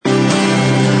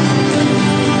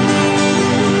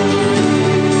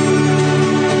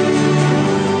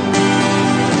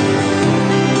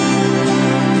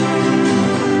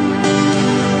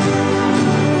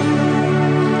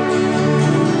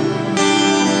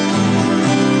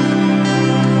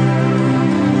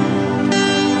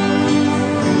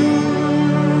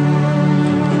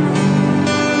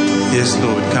Yes,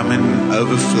 Lord, come and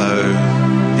overflow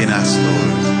in us,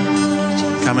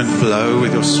 Lord. Come and blow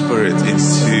with your Spirit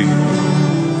into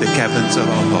the caverns of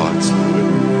our hearts,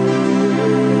 Lord.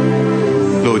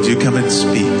 Lord, you come and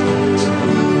speak, Lord.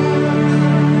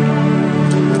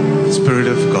 Spirit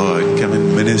of God, come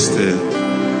and minister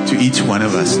to each one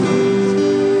of us, Lord.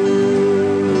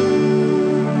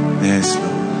 Yes, Lord.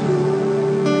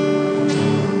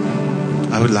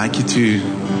 I would like you to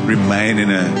remain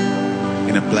in a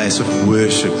place of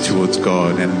worship towards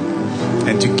God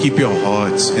and to keep your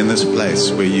hearts in this place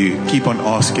where you keep on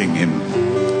asking Him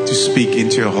to speak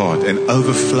into your heart and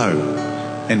overflow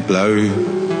and blow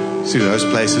to those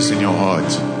places in your heart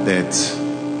that,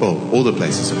 well, all the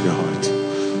places of your heart.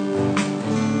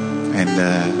 And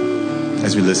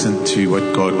as we listen to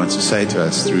what God wants to say to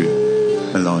us through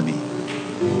Melanie.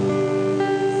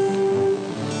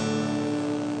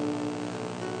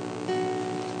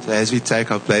 So as we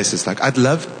take our places, like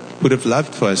would have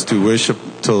loved for us to worship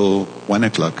till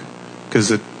 1:00,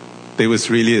 because there was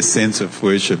really a sense of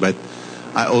worship. But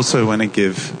I also want to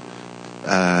give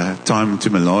time to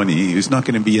Melanie, who's not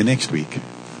going to be here next week.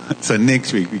 So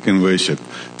next week we can worship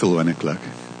till 1:00.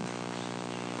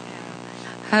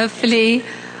 Hopefully,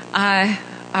 I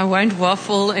won't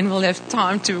waffle and we'll have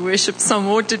time to worship some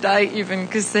more today, even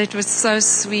because that was so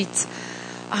sweet.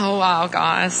 Oh wow,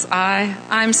 guys!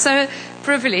 I'm so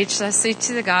privileged. I said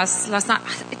to the guys last night,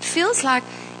 it feels like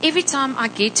every time I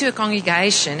get to a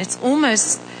congregation, it's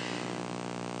almost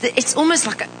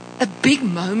like a big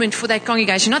moment for that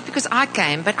congregation. Not because I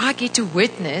came, but I get to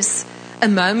witness a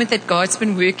moment that God's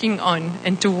been working on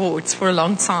and towards for a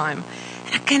long time.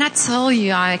 And I cannot tell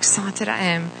you how excited I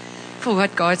am for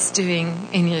what God's doing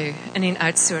in you and in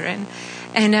Oudtshoorn.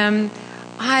 And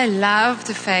I love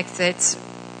the fact that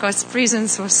God's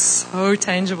presence was so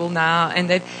tangible now, and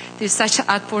that there's such an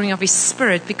outpouring of His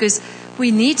Spirit, because we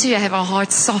need to have our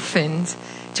hearts softened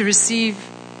to receive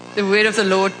the word of the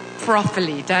Lord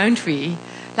properly, don't we?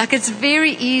 Like, it's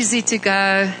very easy to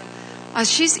go, oh,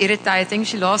 she's irritating,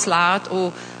 she laughs loud,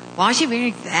 or why is she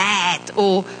wearing that?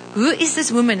 Or who is this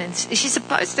woman? And is she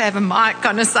supposed to have a mic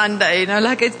on a Sunday? You know,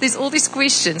 like there's all these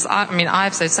questions. I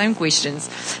have those same questions.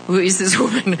 Who is this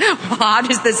woman? Why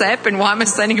does this happen? Why am I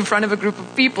standing in front of a group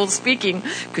of people speaking?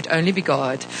 Could only be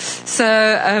God. So,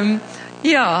 I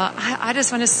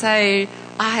just want to say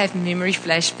I have memory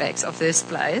flashbacks of this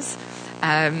place.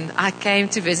 I came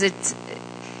to visit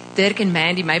Dirk and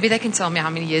Mandy. Maybe they can tell me how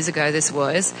many years ago this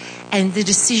was. And the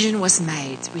decision was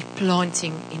made. We're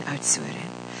planting in Oudtshoorn.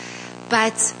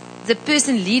 But the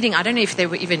person leading, I don't know if they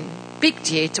were even picked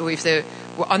yet or if they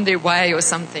were on their way or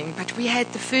something, but we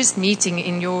had the first meeting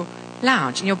in your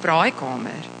lounge, in your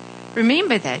braaikamer.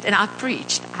 Remember that? And I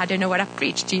preached. I don't know what I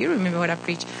preached. Do you remember what I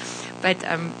preached? But,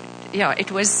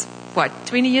 it was,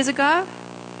 20 years ago?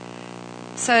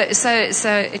 So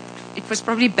it was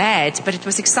probably bad, but it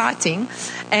was exciting.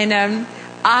 And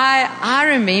I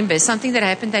remember something that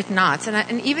happened that night.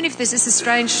 And even if this is a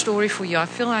strange story for you, I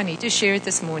feel I need to share it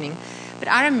this morning. But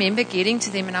I remember getting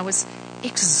to them and I was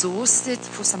exhausted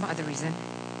for some other reason.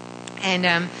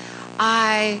 And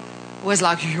I was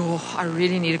like, I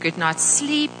really need a good night's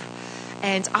sleep.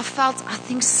 And I felt, I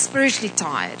think, spiritually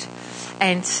tired.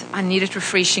 And I needed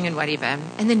refreshing and whatever.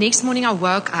 And the next morning I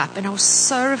woke up and I was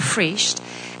so refreshed.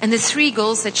 And the 3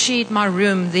 girls that shared my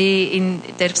room there in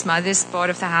Dirk's mother's part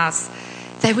of the house,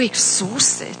 they were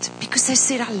exhausted because they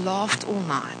said I laughed all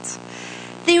night.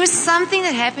 There was something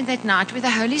that happened that night where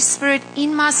the Holy Spirit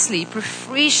in my sleep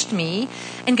refreshed me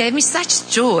and gave me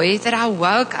such joy that I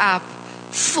woke up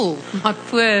full. My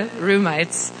poor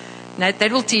roommates. Now,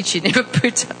 that will teach you, never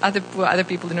put other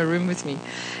people in a room with me.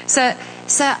 So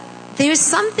there was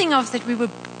something of that we were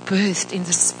birthed in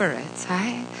the Spirit,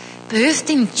 hey?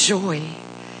 Birthed in joy.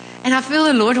 And I feel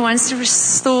the Lord wants to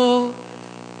restore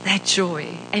that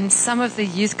joy. And some of the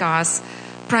youth guys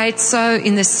prayed so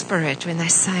in the Spirit when they're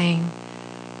saying,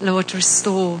 Lord,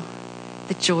 restore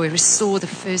the joy, restore the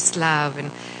first love. And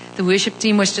the worship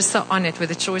team was just so honored with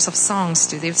the choice of songs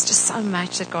too. There was just so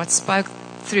much that God spoke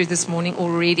through this morning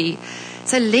already.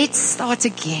 So let's start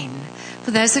again.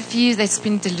 For those of you that's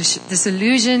been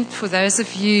disillusioned, for those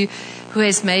of you who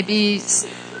has maybe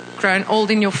grown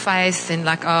old in your faith and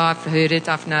like, I've heard it,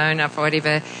 I've known, I've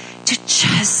whatever, to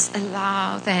just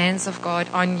allow the hands of God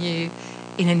on you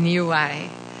in a new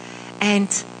way.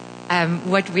 And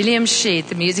what William shared,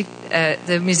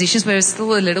 the musicians were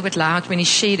still a little bit loud when he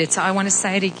shared it, so I want to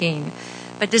say it again.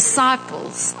 But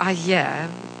disciples are here.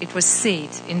 It was said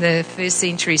in the first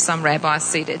century, some rabbis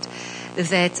said it,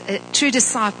 that a true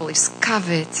disciple is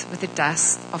covered with the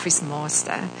dust of his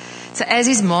master. So as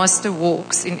his master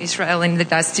walks in Israel in the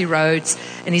dusty roads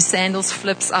and his sandals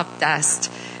flips up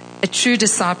dust, a true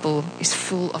disciple is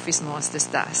full of his master's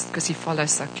dust because he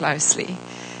follows so closely.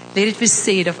 Let it be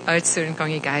said of Oudtshoorn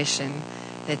congregation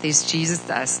that there's Jesus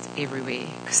dust everywhere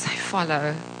because they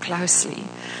follow closely.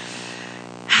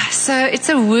 So it's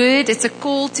a word, it's a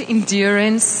call to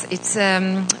endurance. It's,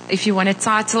 if you want to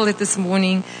title it this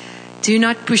morning, do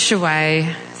not push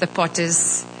away the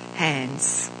potter's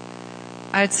hands.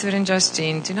 Oudtshoorn and Josh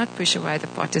Jean, do not push away the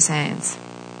potter's hands.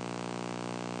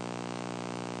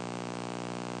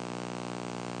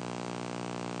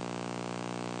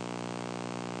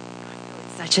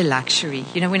 It's such a luxury.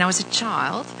 You know, when I was a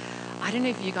child, I don't know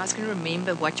if you guys can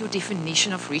remember what your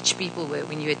definition of rich people were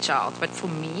when you were a child, but for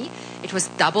me, it was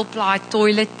double-ply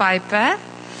toilet paper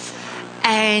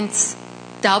and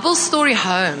double-story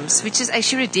homes, which is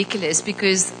actually ridiculous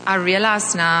because I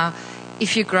realize now,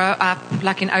 if you grow up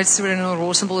like in Oudtshoorn or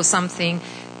Rosenbol or something,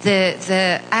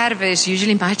 the erve is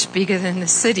usually much bigger than the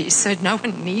city, so no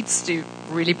one needs to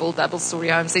really build double-story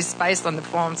homes. There's space on the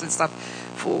farms and stuff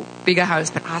for bigger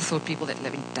homes, but I thought people that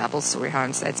live in double-story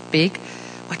homes, that's big.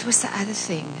 What was the other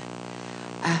thing?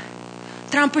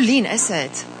 Trampoline, is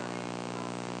it?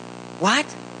 What?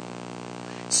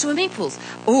 Swimming pools.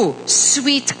 Oh,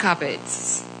 sweet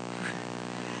cupboards.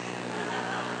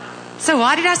 So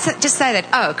why did I just say that?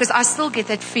 Oh, because I still get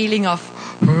that feeling of,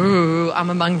 oh, I'm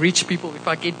among rich people if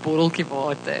I get botteltjie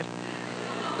water.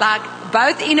 Like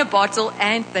both in a bottle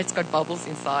and that's got bubbles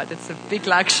inside. It's a big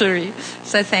luxury.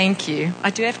 So thank you. I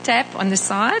do have tap on the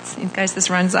sides in case this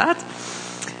runs out.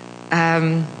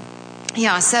 When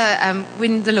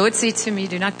the Lord said to me,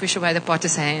 do not push away the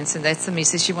potter's hands, and that's the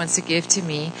message he wants to give to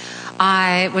me,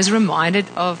 I was reminded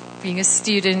of being a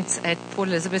student at Port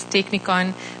Elizabeth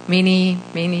Technikon many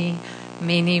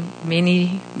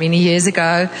years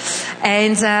ago.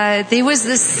 And there was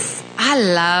this, I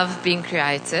love being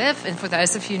creative, and for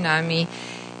those of you who know me,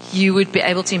 you would be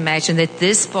able to imagine that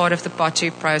this part of the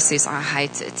pottery process I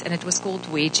hated, and it was called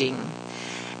wedging.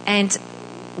 And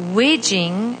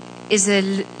wedging is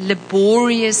a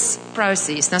laborious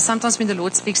process. Now, sometimes when the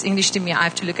Lord speaks English to me, I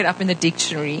have to look it up in the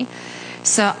dictionary.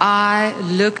 So I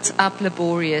looked up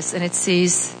laborious, and it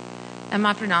says, am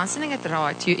I pronouncing it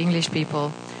right, you English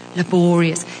people?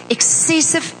 Laborious.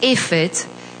 Excessive effort,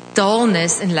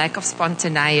 dullness, and lack of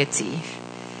spontaneity.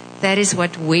 That is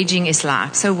what wedging is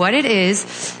like. So what it is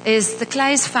the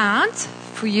clay is found.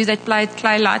 For you that played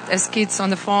clay light as kids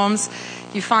on the farms,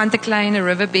 you find the clay in a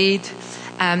riverbed.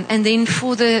 And then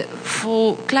for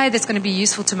clay that's going to be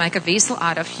useful to make a vessel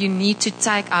out of, you need to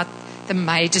take out the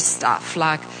major stuff,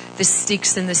 like the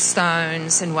sticks and the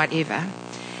stones and whatever.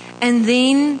 And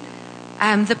then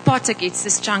the potter gets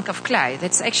this chunk of clay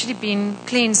that's actually been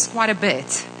cleansed quite a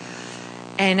bit.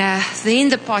 And then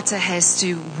the potter has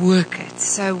to work it.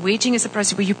 So wedging is a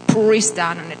process where you press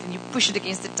down on it and you push it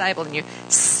against the table and you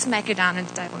smack it down on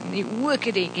the table and you work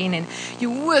it again and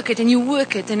you work it and you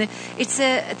work it. And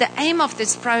the aim of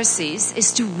this process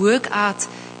is to work out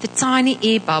the tiny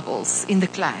air bubbles in the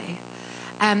clay.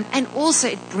 And also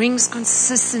it brings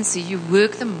consistency. You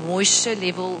work the moisture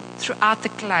level throughout the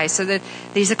clay so that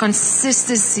there's a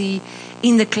consistency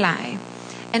in the clay.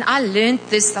 And I learned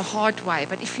this the hard way.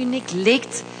 But if you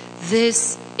neglect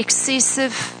this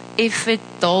excessive effort,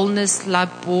 dullness,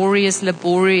 laborious,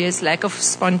 lack of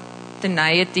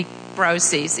spontaneity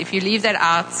process, if you leave that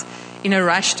out in a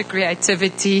rush to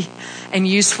creativity and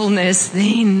usefulness,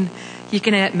 then you're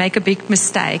going to make a big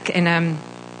mistake. And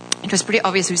it was pretty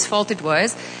obvious whose fault it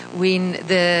was when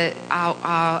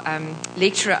our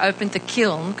lecturer opened the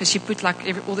kiln, because she put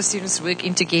all the students' work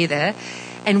in together.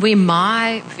 And where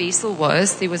my vessel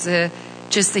was, there was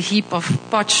just a heap of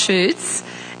pot shirts,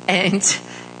 and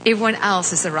everyone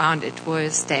else's around it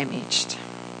was damaged.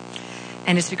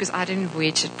 And it's because I didn't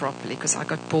wedge it properly, because I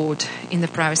got bored in the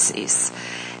process.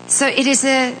 So it is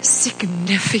a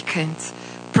significant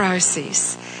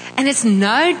process. And it's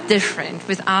no different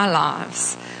with our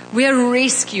lives. We are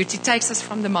rescued. He takes us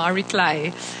from the miry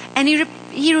clay. And he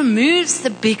removes the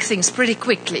big things pretty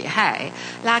quickly, hey?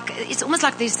 It's almost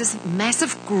like there's this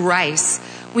massive grace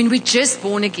when we're just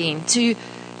born again to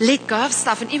let go of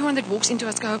stuff. And everyone that walks into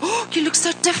us go, oh, you look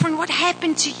so different. What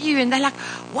happened to you? And they're like,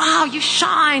 wow, you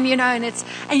shine, and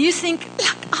you think,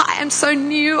 look, I am so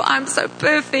new. I'm so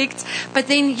perfect. But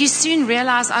then you soon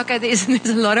realize, okay, there's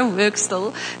a lot of work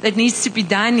still that needs to be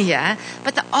done here.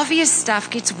 But the obvious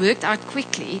stuff gets worked out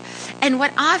quickly. And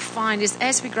what I find is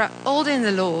as we grow older in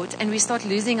the Lord and we start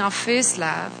losing our first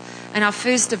love and our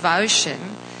first devotion,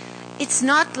 it's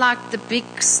not like the big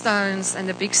stones and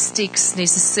the big sticks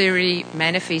necessarily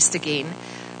manifest again,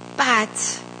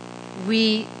 but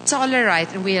we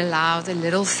tolerate and we allow the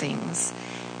little things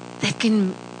that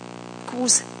can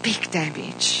cause big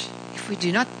damage if we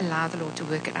do not allow the Lord to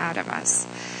work it out of us.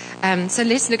 So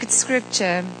let's look at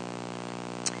scripture.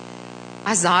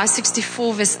 Isaiah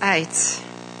 64 verse 8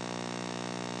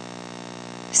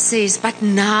 says, "But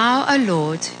now, O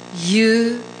Lord,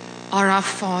 you are our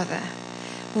Father.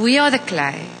 We are the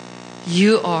clay.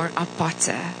 You are our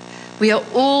potter. We are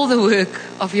all the work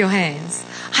of your hands."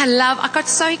 I got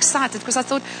so excited because I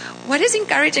thought, what is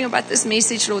encouraging about this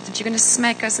message, Lord, that you're going to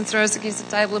smack us and throw us against the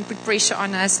table and put pressure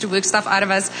on us to work stuff out of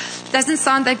us? It doesn't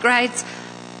sound that great.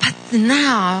 But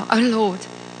now, oh Lord,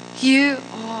 you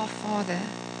are our Father.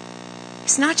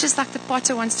 It's not just like the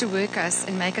potter wants to work us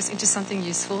and make us into something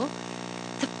useful.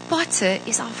 The potter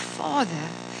is our Father.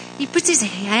 He puts his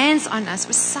hands on us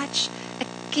with such a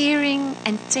caring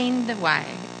and tender way.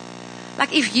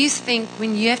 Like if you think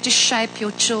when you have to shape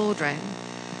your children,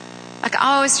 like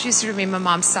I always used to remember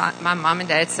my mom and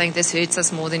dad saying, "This hurts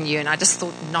us more than you." And I just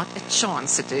thought, not a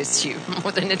chance it hurts you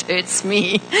more than it hurts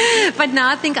me. But now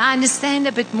I think I understand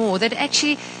a bit more that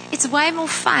actually it's way more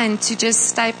fun to just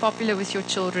stay popular with your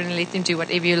children and let them do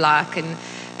whatever you like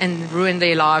and ruin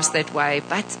their lives that way.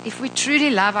 But if we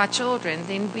truly love our children,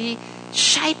 then we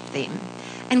shape them.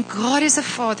 And God is a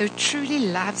Father who truly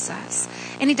loves us.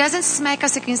 And He doesn't smack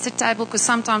us against the table because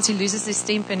sometimes He loses his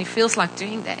temper and He feels like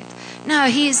doing that. No,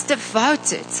 He is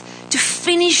devoted to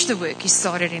finish the work He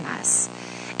started in us.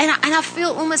 And I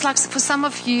feel almost like for some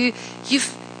of you,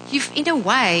 you've in a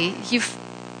way, you've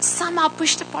somehow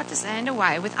pushed the potter's hand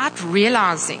away without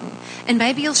realizing. And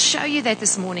maybe He'll show you that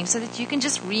this morning so that you can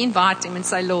just re-invite Him and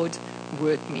say, "Lord,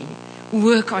 work me.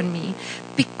 Work on me."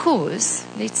 Because,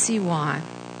 let's see why.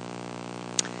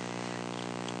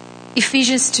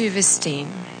 Ephesians 2 verse 10.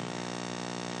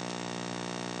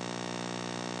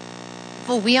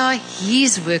 "For we are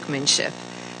His workmanship,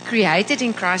 created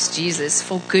in Christ Jesus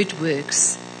for good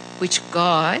works, which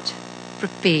God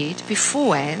prepared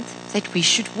beforehand that we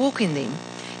should walk in them."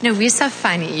 You know, we're so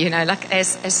funny, like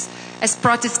as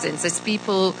Protestants, as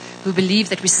people who believe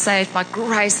that we're saved by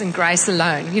grace and grace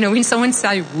alone. When someone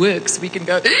says works, we can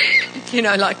go,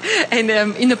 and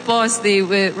in the past there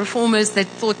were reformers that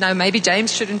thought, no, maybe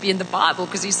James shouldn't be in the Bible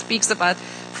because he speaks about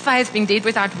faith being dead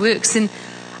without works. And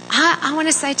I want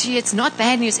to say to you, it's not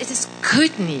bad news. It is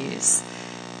good news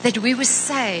that we were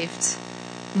saved,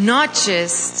 not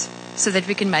just so that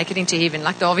we can make it into heaven.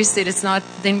 Like David said, it's not,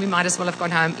 then we might as well have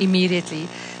gone home immediately.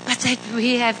 But that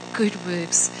we have good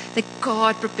works that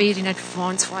God prepared in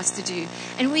advance for us to do.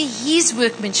 And we're His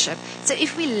workmanship. So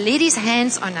if we let His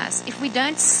hands on us, if we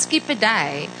don't skip a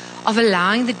day of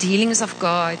allowing the dealings of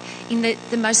God in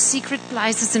the most secret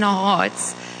places in our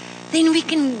hearts, then we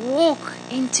can walk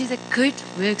into the good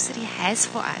works that He has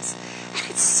for us. And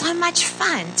it's so much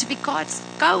fun to be God's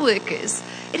co-workers.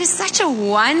 It is such a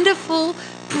wonderful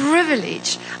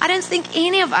privilege. I don't think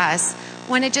any of us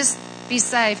want to just be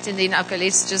saved and then, okay,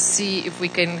 let's just see if we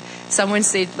can. Someone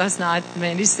said last night,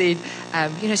 Mandy said,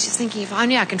 she's thinking, if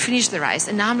only I can finish the race.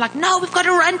 And now I'm like, no, we've got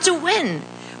to run to win.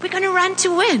 We're going to run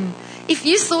to win. If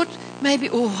you thought maybe,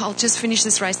 I'll just finish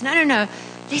this race. No.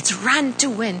 Let's run to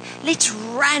win. Let's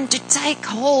run to take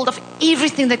hold of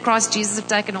everything that Christ Jesus has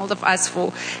taken hold of us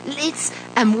for. Let's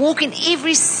walk in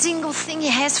every single thing He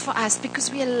has for us because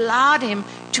we allowed Him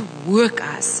to work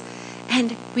us.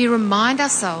 And we remind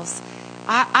ourselves.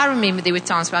 I remember there were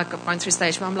times where I've gone through a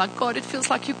stage where I'm like, God, it feels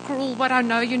like you're cruel, but I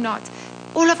know you're not.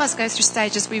 All of us go through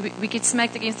stages where we get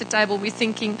smacked against the table. We're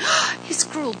thinking, He's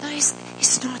cruel. No, He's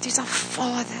not. He's our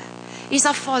Father. He's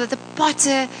our Father. The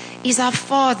potter is our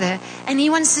Father. And He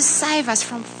wants to save us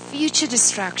from future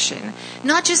destruction.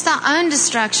 Not just our own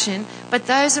destruction, but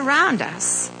those around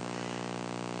us.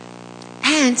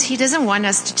 And He doesn't want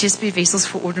us to just be vessels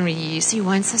for ordinary use. He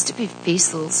wants us to be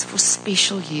vessels for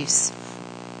special use.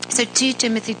 So 2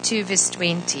 Timothy 2 verse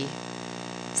 20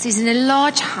 says, "In a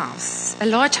large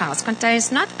house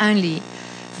contains not only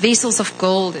vessels of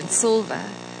gold and silver,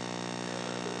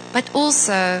 but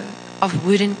also of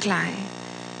wood and clay,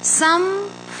 some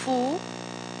for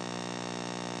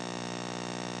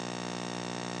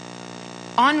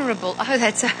honorable,"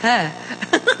 that's a her.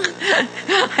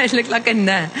 I look like a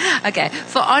no. Okay,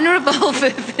 "for honorable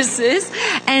purposes,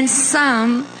 and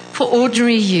some for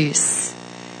ordinary use.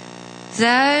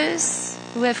 Those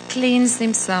who have cleansed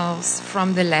themselves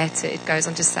from the latter," it goes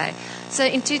on to say. So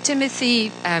in 2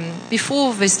 Timothy,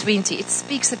 before verse 20, it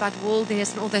speaks about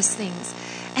worldliness and all those things.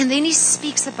 And then he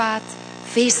speaks about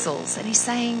vessels. And he's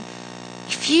saying,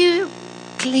 if you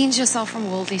cleanse yourself from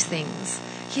worldly things,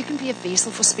 you can be a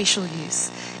vessel for special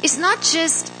use. It's not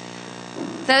just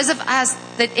those of us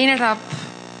that ended up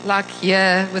like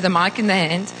here with a mic in the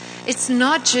hand. It's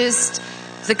not just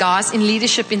the guys in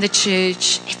leadership in the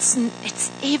church.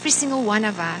 It's every single one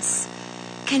of us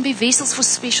can be vessels for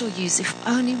special use if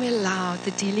only we allow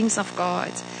the dealings of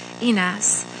God in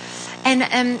us. And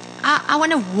I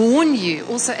want to warn you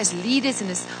also as leaders and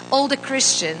as older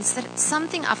Christians that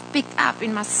something I've picked up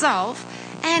in myself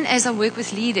and as I work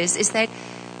with leaders is that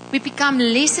we become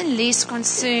less and less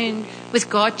concerned with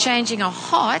God changing our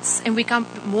hearts and we become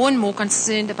more and more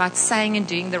concerned about saying and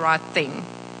doing the right thing.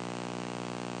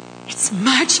 It's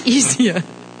much easier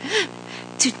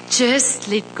to just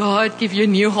let God give you a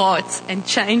new heart and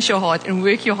change your heart and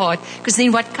work your heart, because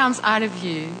then what comes out of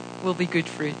you will be good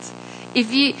fruit.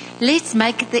 Let's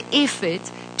make the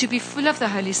effort to be full of the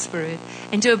Holy Spirit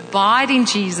and to abide in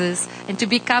Jesus and to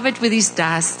be covered with His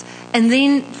dust. And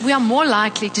then we are more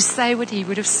likely to say what He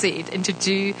would have said and to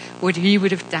do what He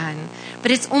would have done.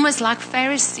 But it's almost like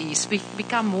Pharisees. We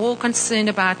become more concerned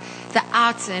about the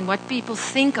outer and what people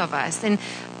think of us. And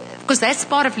because that's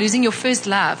part of losing your first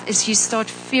love, is you start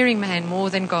fearing man more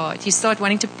than God. You start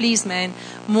wanting to please man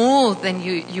more than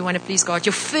you want to please God.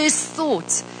 Your first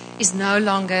thought is no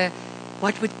longer,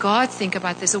 what would God think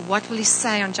about this, or what will He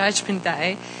say on Judgment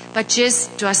Day? But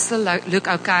just, do I still look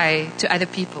okay to other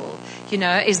people? You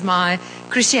know, is my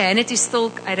Christianity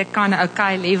still at a kind of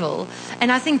okay level?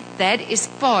 And I think that is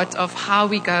part of how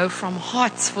we go from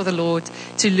hot for the Lord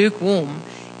to lukewarm,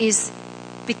 is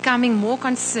becoming more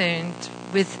concerned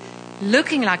with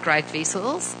looking like great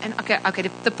vessels. And okay,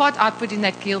 the pot I put in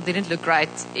that keel didn't look great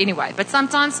anyway. But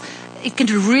sometimes it can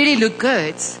really look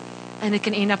good, and it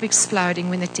can end up exploding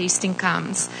when the testing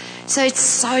comes. So it's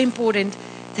so important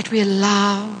that we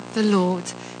allow the Lord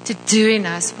to do in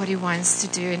us what He wants to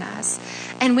do in us.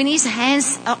 And when His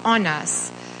hands are on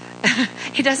us,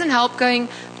 He doesn't help going,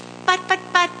 but,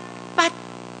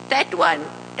 that one,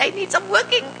 they need some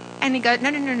working. And He goes,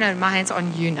 no, my hand's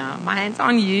on you now. My hand's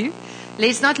on you.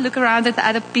 Let's not look around at the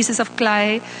other pieces of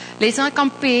clay. Let's not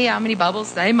compare how many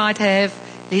bubbles they might have.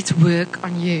 Let's work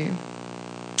on you.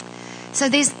 So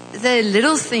there's the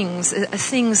little things,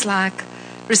 things like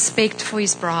respect for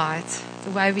His bride,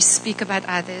 the way we speak about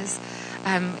others.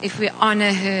 If we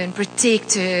honor her and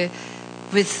protect her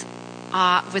with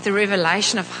the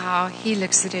revelation of how He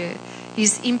looks at her,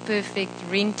 His imperfect,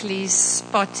 wrinkly,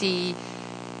 spotty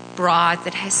bride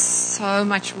that has so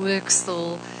much work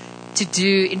still to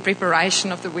do in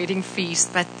preparation of the wedding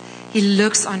feast, but He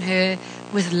looks on her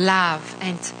with love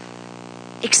and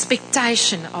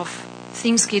expectation of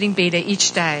things getting better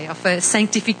each day, of a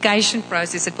sanctification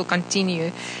process that will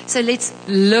continue. So let's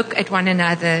look at one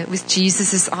another with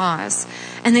Jesus' eyes.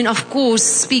 And then, of course,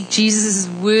 speak Jesus'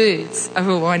 words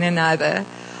over one another.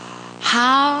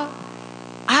 How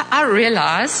I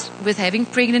realized with having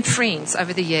pregnant friends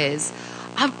over the years,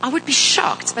 I would be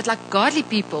shocked, but like godly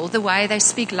people, the way they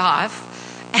speak life,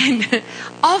 and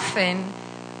often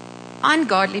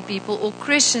ungodly people or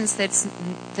Christians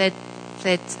that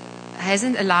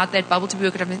hasn't allowed that bubble to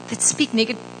work, that speak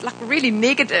like really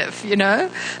negative, you know?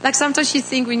 Like sometimes you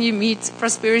think when you meet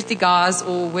prosperity guys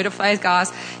or word of faith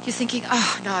guys, you're thinking,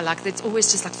 oh no, like it's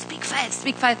always just like speak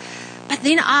faith. But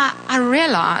then I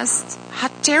realized how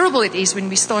terrible it is when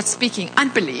we start speaking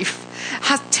unbelief,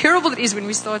 how terrible it is when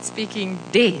we start speaking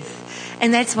death.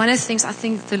 And that's one of the things I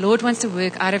think the Lord wants to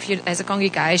work out of you as a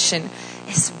congregation,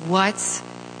 is what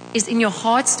is in your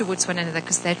hearts towards one another,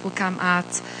 because that will come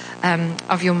out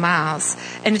of your mouths.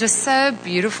 And it was so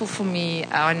beautiful for me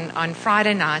on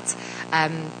Friday night,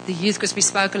 the youth, because we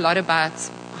spoke a lot about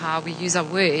how we use our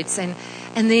words, and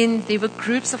then there were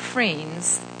groups of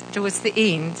friends towards the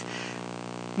end,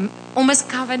 almost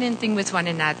covenanting with one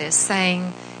another,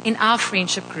 saying, in our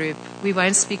friendship group, we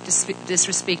won't speak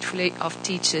disrespectfully of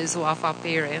teachers or of our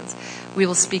parents. We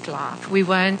will speak life. We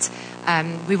won't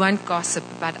gossip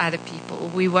about other people.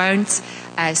 We won't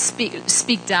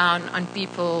speak down on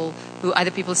people who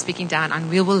other people are speaking down on.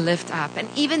 We will lift up. And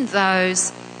even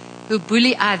those who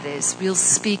bully others, we'll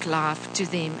speak life to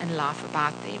them and laugh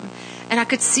about them. And I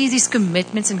could see these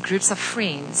commitments in groups of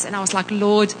friends. And I was like,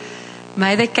 Lord,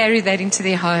 may they carry that into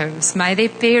their homes. May their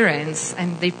parents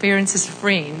and their parents'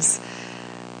 friends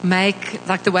make,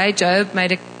 like the way Job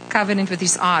made a covenant with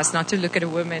his eyes, not to look at a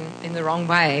woman in the wrong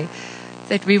way,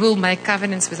 that we will make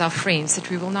covenants with our friends, that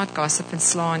we will not gossip and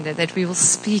slander, that we will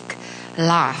speak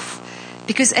life.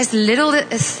 Because as little a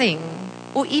thing,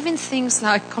 or even things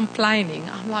like complaining,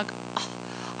 I'm like,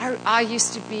 I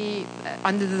used to be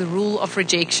under the rule of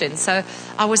rejection. So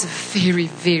I was very,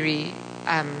 very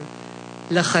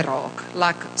lig geraak,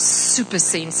 like super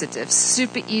sensitive,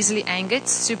 super easily angered,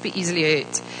 super easily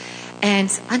hurt.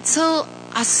 And until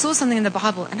I saw something in the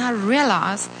Bible and I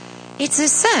realized it's a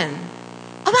sin.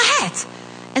 Oh, my hat.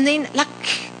 And then,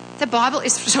 like, the Bible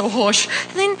is so harsh.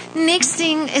 And then next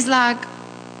thing is like,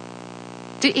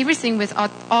 do everything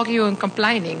without arguing and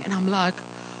complaining. And I'm like,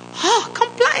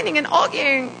 complaining and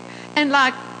arguing and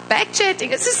like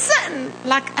backchatting, it's a sin.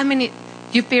 Like, I mean,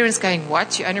 you parents going,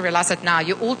 what? You only realize that now.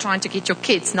 You're all trying to get your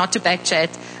kids not to backchat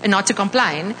and not to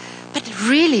complain. But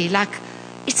really, like,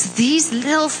 it's these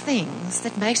little things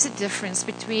that makes a difference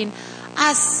between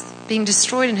us being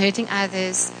destroyed and hurting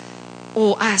others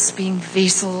or us being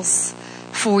vessels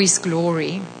for His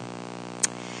glory.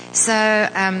 So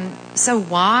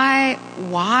why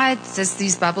does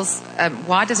these bubbles?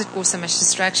 Why does it cause so much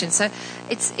distraction? So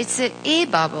it's an air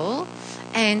bubble,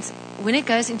 and when it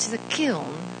goes into the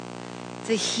kiln,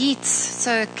 the heat.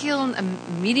 So a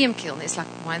medium kiln is like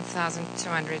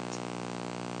 1,200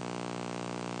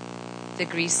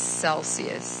 degrees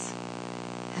Celsius.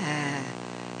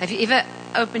 Have you ever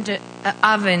opened an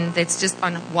oven that's just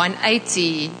on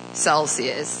 180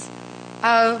 Celsius?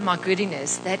 Oh my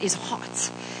goodness, that is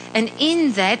hot. And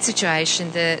in that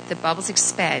situation, the bubbles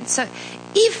expand. So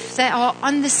if they are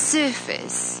on the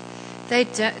surface, they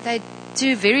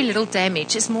do very little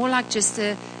damage. It's more like just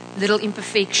a little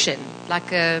imperfection,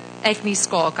 like a acne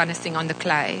scar kind of thing on the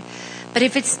clay. But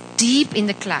if it's deep in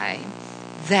the clay,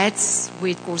 that's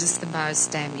where it causes the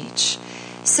most damage.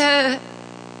 So,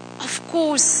 of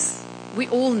course, we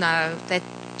all know that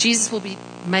Jesus will be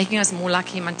making us more like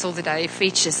Him until the day He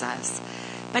fetches us.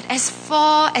 But as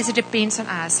far as it depends on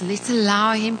us, let's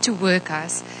allow Him to work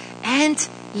us, and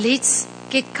let's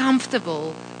get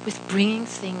comfortable with bringing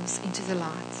things into the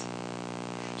light.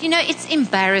 You know, it's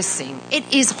embarrassing.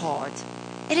 It is hard.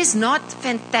 It is not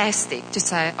fantastic to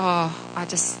say, I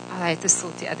had this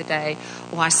thought the other day,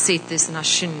 or I said this and I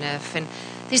shouldn't have. And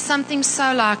there's something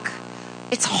so like,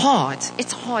 it's hard.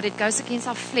 It's hard. It goes against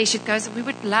our flesh. We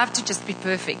would love to just be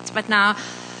perfect. But now,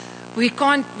 we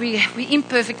can't, we're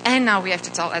imperfect, and now we have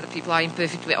to tell other people how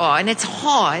imperfect we are. And it's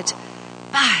hard.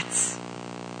 But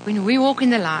when we walk in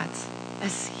the light,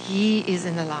 as He is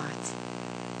in the light,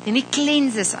 then He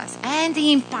cleanses us and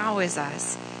He empowers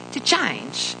us to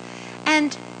change.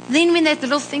 And then when that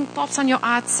little thing pops on your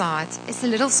outside, it's a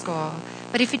little scar.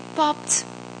 But if it popped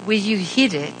where you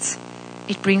hid it,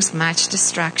 it brings much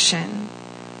destruction.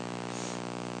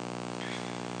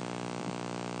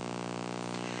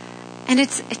 And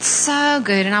it's so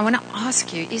good. And I want to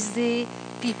ask you, is there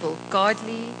people,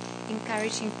 godly,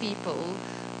 encouraging people,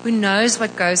 who knows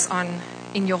what goes on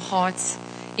in your heart,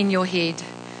 in your head,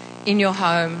 in your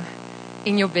home,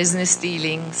 in your business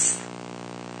dealings?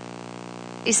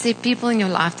 Is there people in your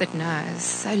life that knows?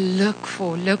 So look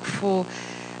for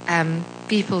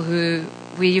people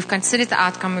where you've considered the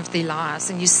outcome of their lives,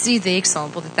 and you see the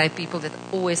example that they're people that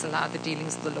always allow the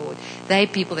dealings of the Lord. They're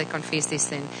people that confess their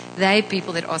sin. They're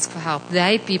people that ask for help.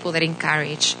 They're people that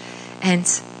encourage. And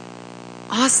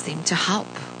ask them to help.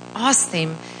 Ask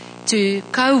them to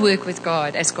co-work with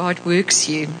God as God works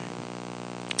you.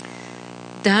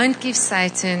 Don't give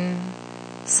Satan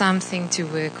something to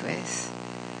work with.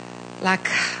 Like,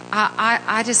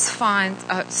 I just find,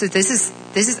 so this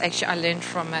is actually, I learned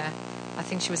from I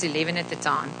think she was 11 at the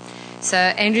time. So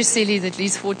Andrew Selly, that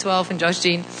leads 412, and Josh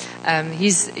Jean,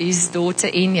 his daughter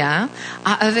Enya,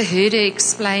 I overheard her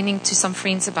explaining to some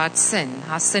friends about sin,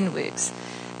 how sin works.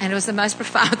 And it was the most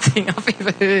profound thing I've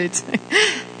ever heard.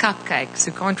 Cupcakes,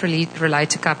 who can't really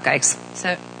relate to cupcakes.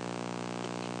 So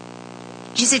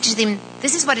she said to them,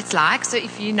 this is what it's like. So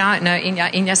if you know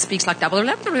Enya speaks like double,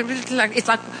 it's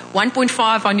like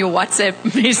 1.5 on your WhatsApp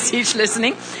message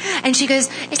listening. And she goes,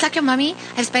 it's like your mummy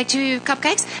has baked you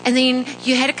cupcakes, and then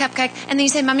you had a cupcake, and then you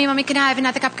say, mummy, can I have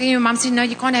another cupcake? And your mum said, no,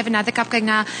 you can't have another cupcake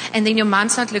now. And then your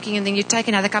mum's not looking, and then you take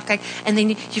another cupcake, and then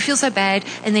you feel so bad,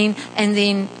 and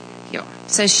then, yeah.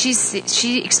 So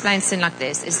she explains sin like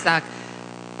this. It's like,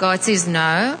 God says,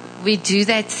 no, we do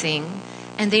that thing.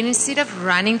 And then instead of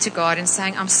running to God and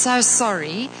saying, I'm so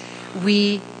sorry,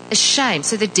 we ashamed.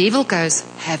 So the devil goes,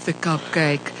 have the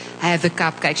cupcake, have the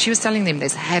cupcake. She was telling them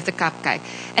this, have the cupcake.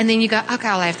 And then you go, okay,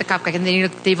 I'll have the cupcake. And then the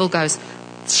devil goes,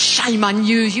 shame on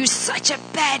you, you're such a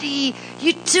baddie.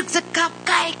 You took the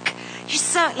cupcake. You're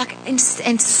so,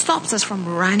 and stops us from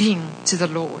running to the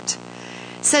Lord.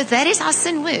 So that is how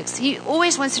sin works. He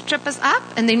always wants to trip us up,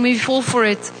 and then we fall for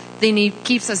it. Then he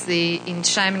keeps us there in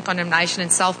shame and condemnation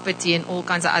and self-pity and all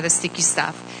kinds of other sticky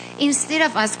stuff. Instead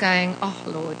of us going, oh,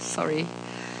 Lord, sorry.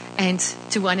 And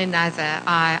to one another,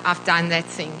 I've done that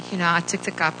thing. I took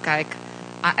the cupcake.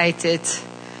 I ate it.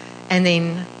 and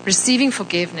then receiving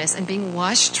forgiveness and being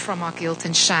washed from our guilt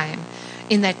and shame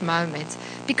in that moment.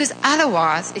 Because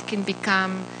otherwise it can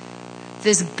become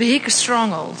this big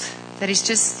stronghold that is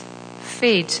just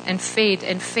fed and fed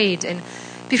and fed, and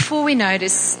before we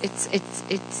notice, it's.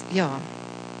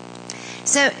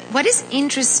 So what is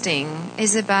interesting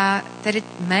is about that it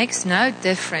makes no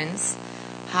difference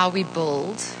how we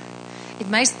build. It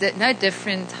makes no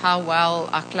difference how well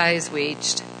our clay is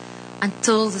wedged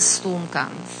until the storm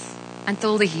comes,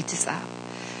 until the heat is up.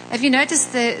 Have you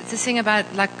noticed the thing about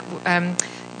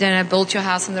don't build your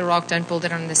house on the rock, don't build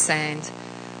it on the sand?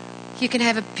 You can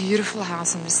have a beautiful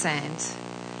house on the sand,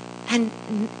 and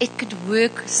it could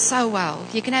work so well.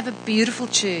 You can have a beautiful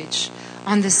church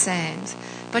on the sand,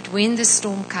 but when the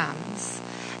storm comes,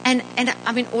 and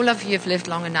I mean, all of you have lived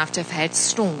long enough to have had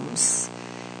storms,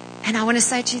 and I want to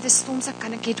say to you, the storms are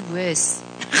going to get worse.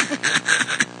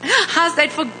 How's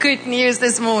that for good news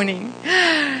this morning?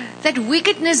 That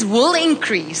wickedness will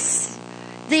increase.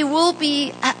 There will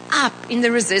be an up in the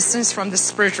resistance from the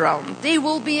spirit realm. There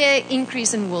will be an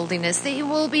increase in worldliness. There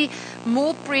will be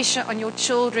more pressure on your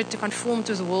children to conform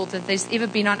to the world than there's ever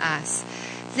been on us.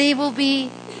 There will be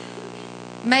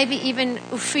maybe even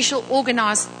official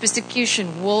organized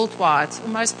persecution worldwide, or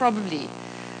most probably.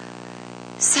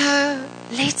 So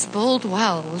let's build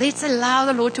well. Let's allow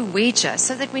the Lord to wedge us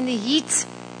so that when the heat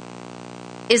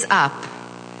is up,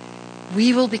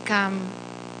 we will become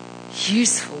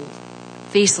useful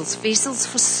vessels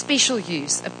for special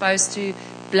use, opposed to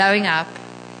blowing up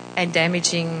and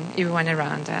damaging everyone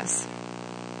around us.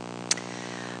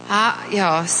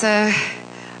 So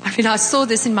I mean, I saw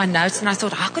this in my notes and I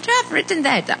thought, how could I have written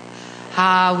that?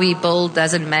 How we build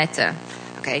doesn't matter.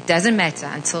 Okay, it doesn't matter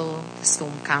until the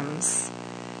storm comes.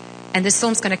 And the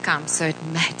storm's going to come, so it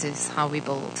matters how we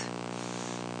build.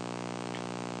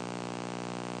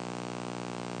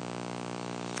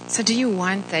 So do you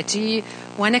want that? Do you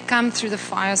want to come through the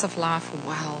fires of life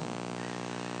well?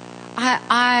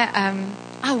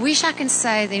 I wish I can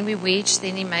say, then we wedge,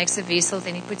 then he makes a vessel,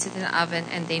 then he puts it in the oven,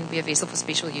 and then be a vessel for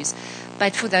special use.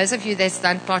 But for those of you that's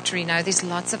done pottery know there's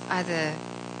lots of other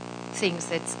things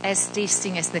that's as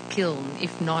testing as the kiln,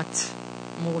 if not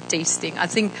more testing. I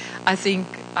think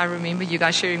I remember you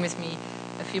guys sharing with me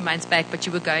a few months back, but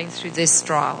you were going through this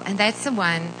trial. And that's the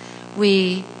one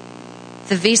where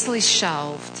the vessel is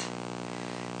shelved.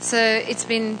 So it's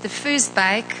been the first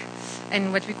bake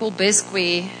and what we call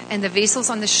biscuit, and the vessel's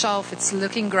on the shelf. It's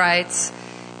looking great.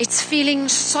 It's feeling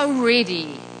so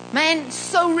ready. Man,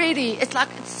 so ready. It's like,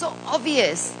 it's so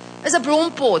obvious. It's a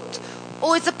brawn pot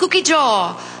or it's a cookie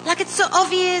jar. Like, it's so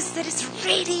obvious that it's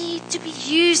ready to be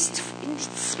used in this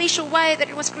special way that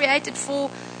it was created for.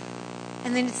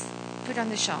 And then it's put on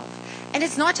the shelf. And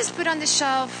it's not just put on the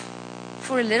shelf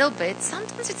for a little bit.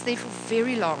 Sometimes it's there for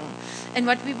very long. And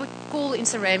what we would call in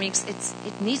ceramics,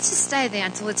 it needs to stay there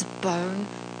until it's bone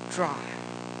dry.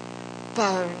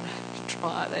 Bone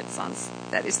dry.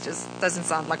 That doesn't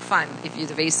sound like fun if you're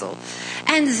the vessel.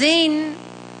 And then,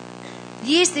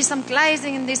 yes, there's some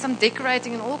glazing and there's some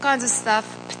decorating and all kinds of stuff,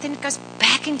 but then it goes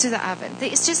back into the oven.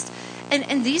 There is just,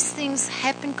 and these things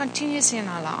happen continuously in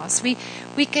our lives. We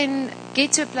can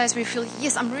get to a place where we feel,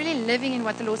 yes, I'm really living in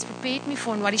what the Lord's prepared me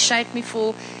for and what He shaped me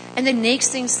for. And the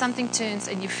next thing, something turns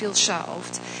and you feel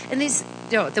shelved. And there's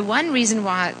the one reason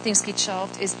why things get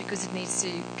shelved is because it needs to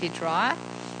get dry.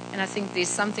 And I think there's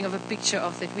something of a picture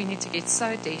of that we need to get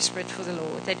so desperate for the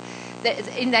Lord. That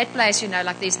in that place,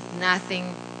 like there's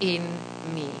nothing in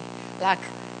me. Like,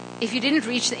 if you didn't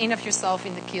reach the end of yourself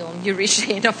in the kiln, you reach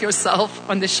the end of yourself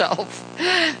on the shelf.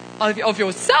 Of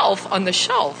yourself on the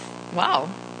shelf. Wow.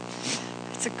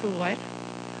 That's a cool word.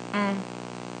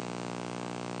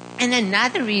 And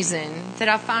another reason that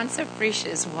I found so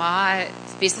precious why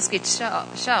vessels get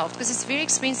shelved, because it's very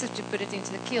expensive to put it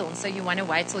into the kiln. So you want to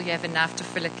wait till you have enough to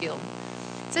fill a kiln.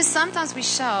 So sometimes we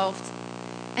shelved,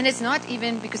 and it's not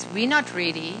even because we're not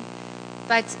ready,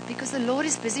 but because the Lord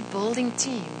is busy building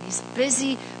team. He's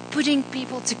busy putting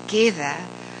people together.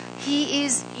 He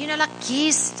is,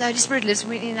 yes, the Holy Spirit lives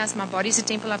within us. My body is a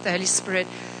temple of the Holy Spirit.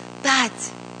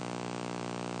 But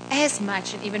as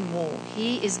much and even more,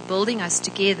 He is building us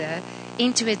together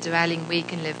into a dwelling where you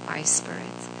can live by His Spirit.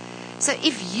 So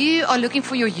if you are looking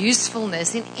for your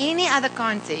usefulness in any other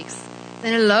context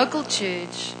than a local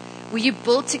church where you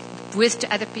build with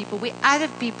to other people, where other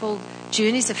people's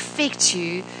journeys affect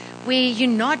you, where you're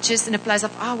not just in a place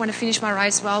of, I want to finish my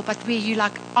race well, but where you're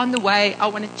like on the way, I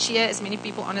want to cheer as many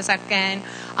people on as I can.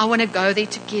 I want to go there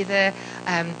together.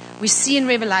 We see in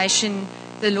Revelation,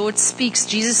 the Lord speaks,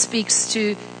 Jesus speaks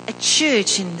to a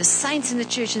church and the saints in the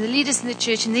church and the leaders in the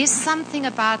church. And there's something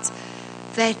about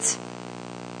that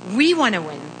we want to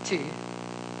win too.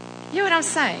 You know what I'm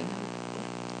saying?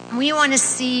 We want to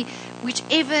see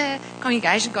whichever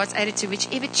congregation God's added to,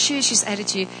 whichever church He's added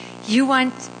to, you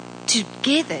want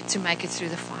together to make it through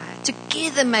the fire,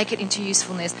 together make it into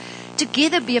usefulness,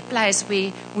 together be a place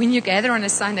where when you gather on a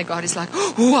Sunday, God is like,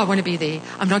 oh, I want to be there.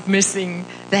 I'm not missing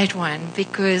that one,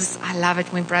 because I love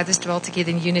it when brothers dwell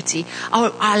together in unity.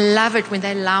 I love it when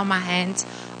they allow my hand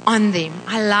on them.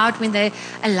 I love it when they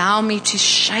allow me to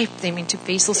shape them into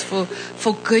vessels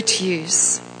for good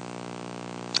use.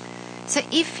 So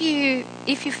if you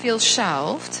feel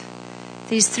shelved,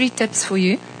 there's 3 tips for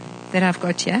you that I've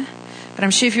got here. But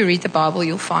I'm sure if you read the Bible,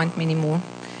 you'll find many more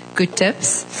good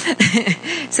tips.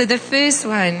 So the first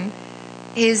one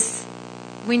is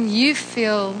when you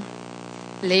feel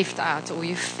left out, or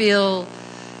you feel,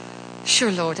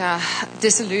 sure Lord,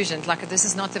 disillusioned, like this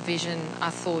is not the vision I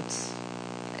thought.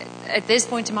 At this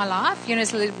point in my life,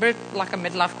 it's a little bit like a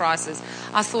midlife crisis.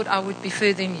 I thought I would be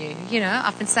further than you.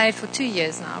 I've been saved for 2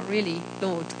 years now, really,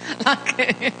 Lord. I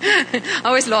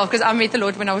always laugh because I met the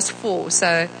Lord when I was 4.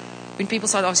 So when people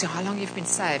start asking how long you've been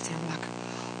saved, and I'm like,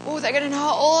 oh, they're going to know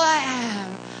how old I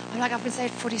am. I'm like, I've been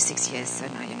saved 46 years, so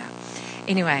now you know.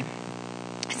 Anyway,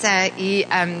 so in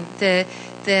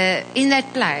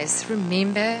that place,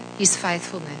 remember His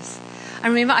faithfulness. I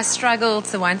remember I struggled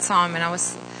the one time, and I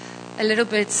was a little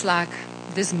bit like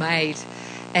dismayed.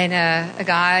 And a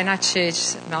guy in our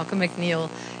church, Malcolm McNeil,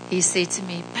 he said to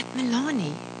me, but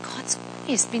Melanie, God's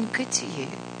always been good to you.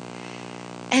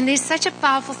 And there's such a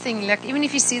powerful thing, like even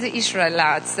if you see the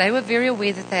Israelites, they were very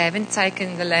aware that they haven't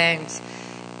taken the land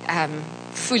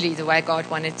fully the way God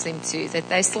wanted them to, that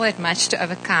they still had much to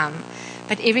overcome.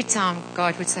 But every time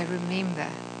God would say, remember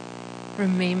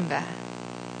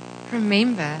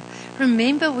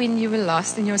when you were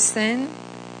lost in your sin,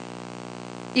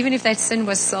 even if that sin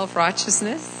was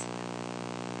self-righteousness.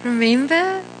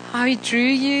 Remember how He drew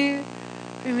you.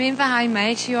 Remember how He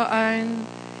made you your own.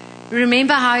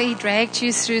 Remember how He dragged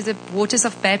you through the waters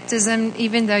of baptism,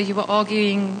 even though you were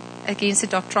arguing against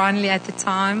it doctrinally at the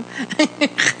time.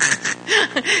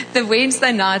 The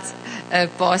Wednesday night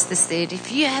pastor said,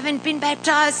 if you haven't been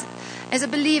baptized as a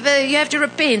believer, you have to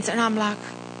repent. And I'm like,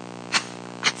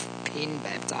 I've been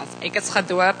baptized. Ek is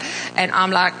gedoop. And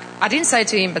I'm like, I didn't say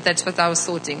to him, but that's what I was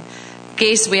sorting.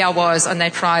 Guess where I was on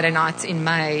that Friday night in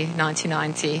May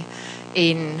 1990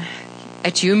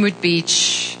 at Humewood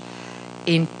Beach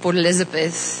in Port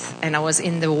Elizabeth, and I was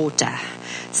in the water.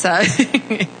 So,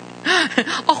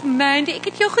 oh Mandy, ek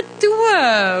het jou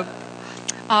gedoop.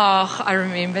 I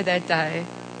remember that day.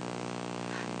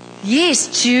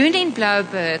 Yes, June in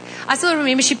Blouberg. I still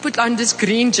remember she put on this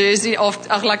green jersey,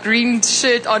 like green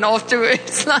shirt on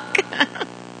afterwards. Like,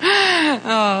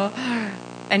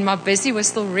 and my busy was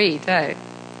still red.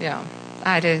 Yeah,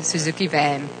 I had a Suzuki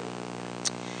van.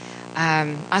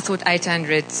 I thought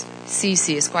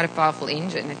 800cc is quite a powerful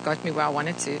engine. It got me where I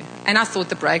wanted to. And I thought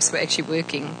the brakes were actually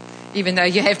working, even though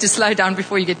you have to slow down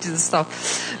before you get to the stop.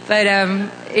 But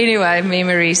anyway,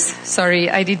 memories. Sorry,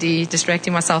 ADD,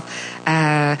 distracting myself.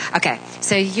 Okay,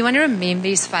 so you want to remember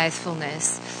His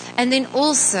faithfulness. And then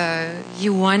also,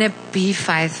 you want to be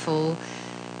faithful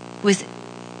with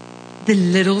the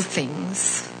little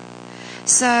things.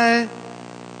 So,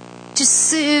 to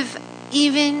serve,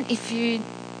 even if you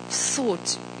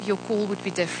thought your call would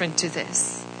be different to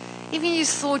this. Even you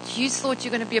thought you're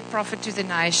going to be a prophet to the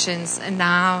nations, and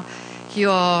now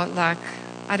you're like,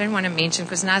 I don't want to mention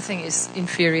because nothing is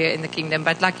inferior in the kingdom,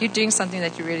 but like you're doing something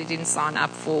that you really didn't sign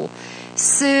up for.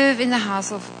 Serve in the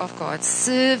house of God.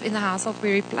 Serve in the household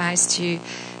where He placed you.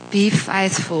 Be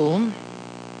faithful.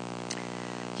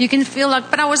 You can feel like,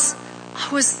 but I was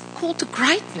called to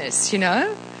greatness,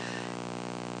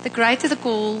 The greater the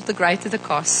call, the greater the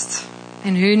cost.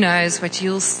 And who knows what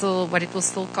it will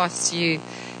still cost you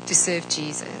to serve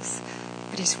Jesus.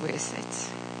 But He's worth it.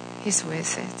 He's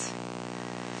worth it.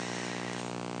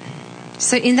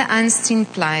 So in the unseen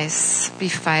place, be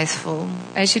faithful.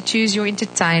 As you choose your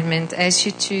entertainment, as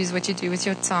you choose what you do with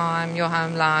your time, your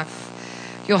home life,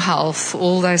 your health,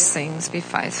 all those things, be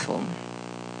faithful.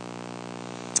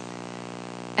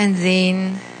 And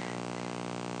then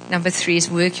number 3 is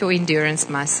work your endurance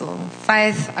muscle.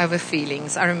 Faith over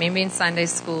feelings. I remember in Sunday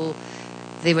school,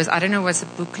 there was, I don't know, it was a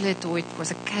booklet or it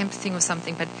was a camp thing or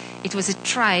something, but it was a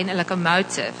train, a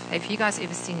locomotive. Have you guys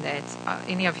ever seen that?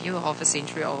 Any of you are half a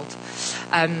century old.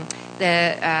 A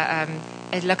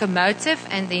locomotive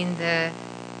and then the,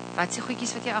 wat se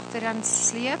goedjies wat jy agteraan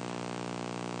sleep?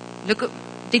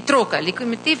 Die trokke,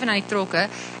 locomotief en die trokke,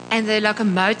 and the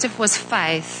locomotive was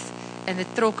faith and the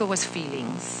trokke was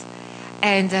feelings.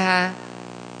 And,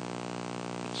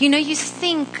 you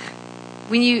think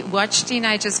when you watch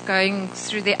teenagers going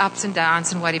through their ups and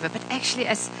downs and whatever, but actually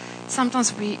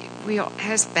sometimes we are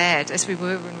as bad as we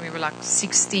were when we were like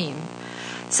 16.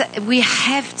 So we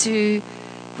have to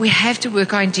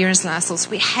work our endurance muscles.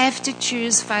 We have to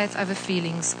choose faith over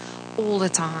feelings all the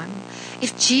time.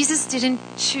 If Jesus didn't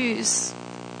choose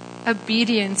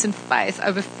obedience and faith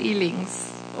over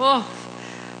feelings,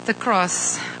 the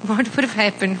cross, what would have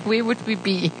happened? Where would we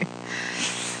be?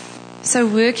 So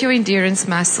work your endurance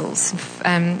muscles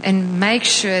and make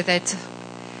sure that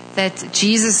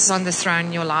Jesus is on the throne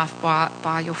in your life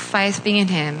by your faith being in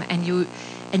Him,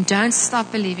 and don't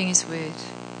stop believing His word.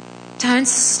 Don't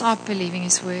stop believing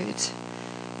His word.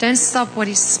 Don't stop what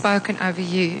He's spoken over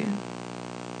you.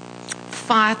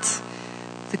 Fight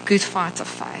the good fight of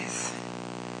faith.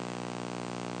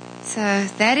 So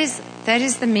that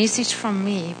is the message from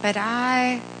me. But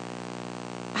I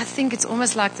think it's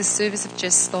almost like the service have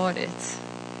just started,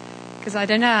 because I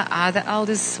don't know how the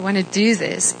elders want to do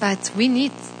this, but we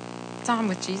need time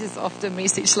with Jesus after a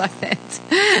message like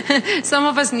that. Some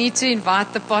of us need to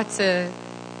invite the potter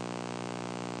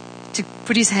to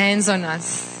put his hands on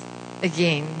us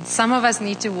again. Some of us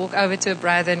need to walk over to a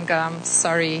brother and go, I'm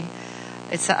sorry,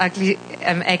 it's an ugly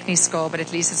acne scar, but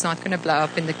at least it's not going to blow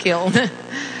up in the kiln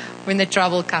when the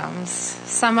trouble comes.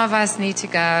 Some of us need to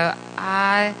go,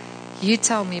 you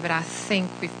tell me, but I think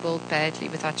we've built badly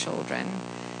with our children,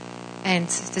 and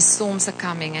the storms are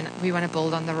coming and we want to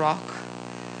build on the rock.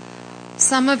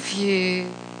 Some of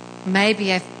you maybe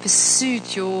have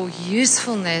pursued your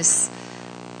usefulness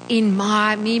in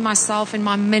myself, in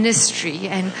my ministry,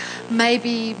 and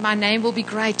maybe my name will be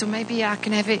great, or maybe I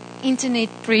can have an internet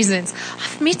presence.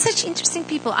 I've met such interesting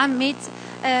people. I met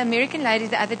an American lady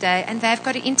the other day, and they've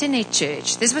got an internet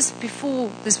church. This was before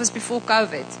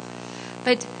COVID,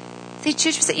 but their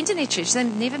church was an internet church. They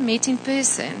never met in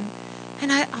person,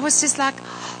 and I was just like,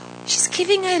 she's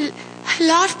giving a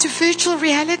life to virtual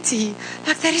reality.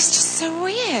 Like, that is just so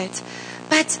weird,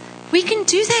 but we can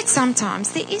do that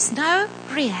sometimes. There is no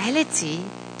reality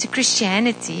to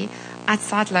Christianity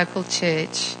outside local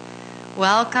church.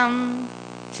 Welcome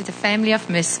to the family of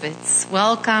misfits.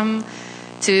 Welcome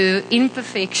to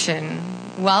imperfection.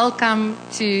 Welcome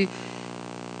to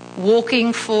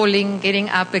walking, falling, getting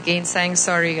up again, saying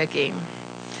sorry again.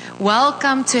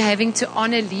 Welcome to having to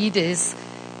honor leaders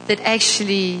that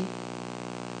actually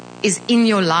is in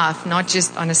your life, not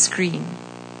just on a screen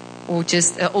or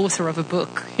just an author of a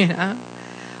book,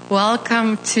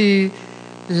 Welcome to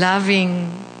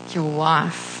loving your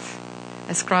wife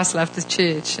as Christ loved the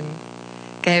church and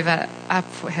gave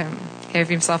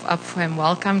himself up for him.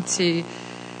 Welcome to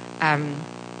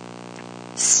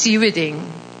stewarding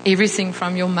everything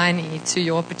from your money to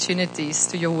your opportunities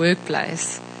to your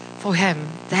workplace for him.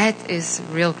 That is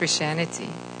real Christianity.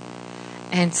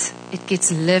 And it gets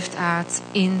lived out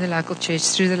in the local church,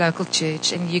 through the local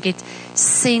church, and you get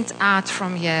sent out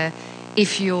from here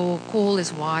if your call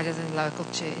is wider than the local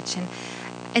church.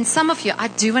 And some of you, I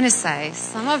do want to say,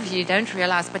 some of you don't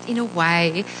realize, but in a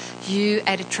way, you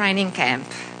at a training camp.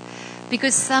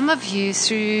 Because some of you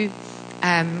through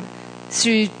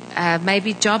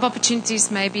maybe job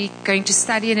opportunities, maybe going to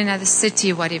study in another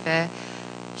city or whatever,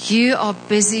 you are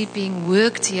busy being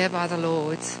worked here by the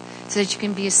Lord so that you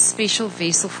can be a special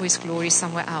vessel for His glory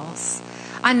somewhere else.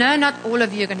 I know not all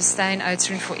of you are going to stay in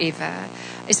Oudtshoorn forever,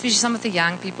 especially some of the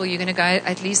young people. You're going to go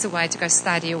at least away to go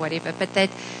study or whatever, but that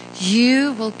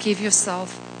you will give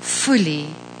yourself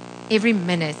fully every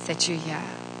minute that you're here.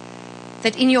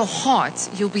 That in your heart,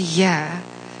 you'll be here,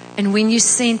 and when you're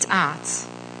sent out,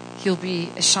 you'll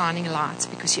be a shining light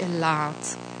because you allowed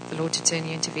the Lord to turn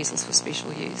you into vessels for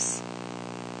special use.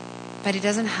 But it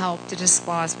doesn't help to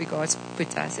despise where God's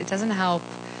put us. It doesn't help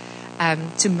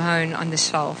to moan on the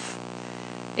shelf.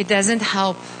 It doesn't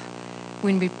help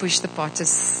when we push the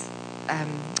potter's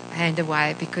hand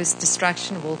away, because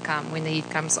destruction will come when the heat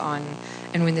comes on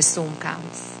and when the storm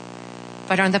comes.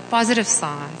 But on the positive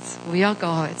side, we are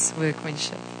God's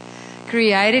workmanship,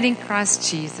 created in Christ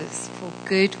Jesus for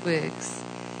good works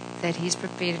that He's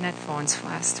prepared in advance for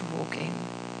us to walk in.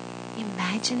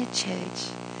 Imagine a church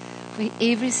where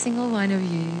every single one of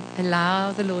you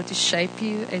allow the Lord to shape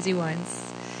you as He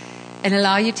wants and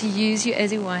allow you to use you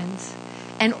as He wants,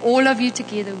 and all of you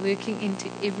together working into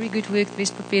every good work that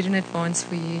He's prepared in advance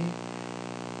for you.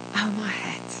 Oh my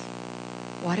hat,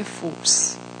 what a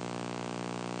force.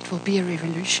 It will be a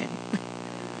revolution.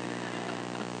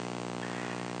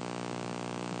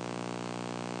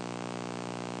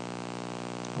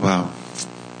 Wow.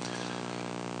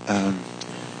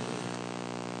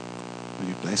 Will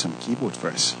you play some keyboard for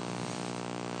us?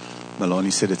 Melanie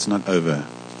said it's not over.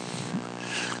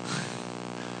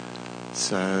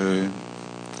 So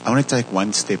want to take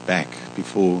one step back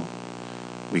before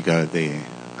we go there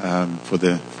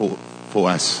for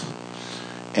us,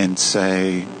 and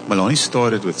say, Melanie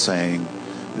started with saying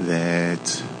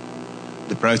that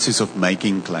the process of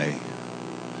making clay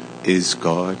is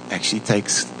God actually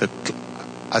takes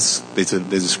us. There's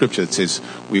a scripture that says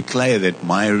we're clay, that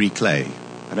miry clay.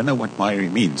 I don't know what miry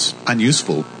means.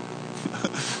 Unuseful.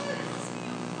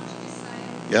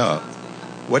 Yeah.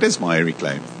 What is miry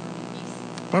clay?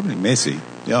 Probably messy.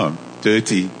 Yeah.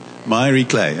 Dirty. Miry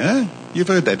clay. Huh? You've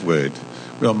heard that word.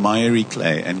 We are miry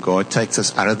clay, and God takes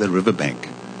us out of the riverbank.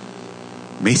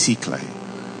 Messy clay.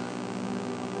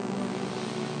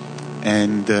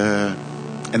 And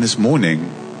this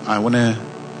morning, I want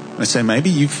to say, maybe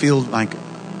you feel like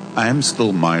I am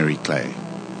still miry clay.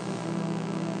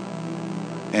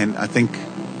 And I think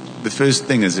the first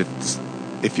thing is,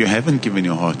 if you haven't given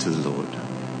your heart to the Lord,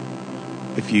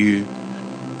 if you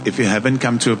haven't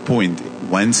come to a point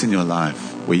once in your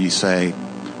life where you say,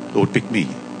 Lord, pick me.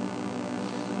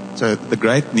 So the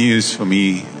great news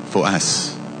for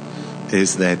us,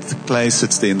 is that clay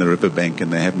sits there in the riverbank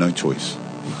and they have no choice.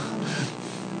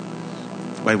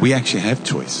 But we actually have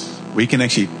choice. We can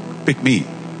actually pick me,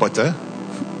 potter.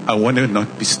 I want to not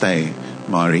stay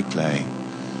miry clay.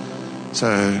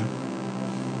 So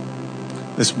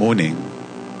this morning,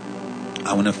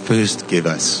 I want to first give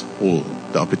us all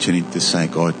the opportunity to say,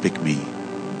 God, pick me.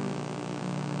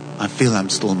 I feel I'm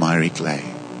still miry clay.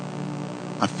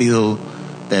 I feel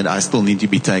that I still need to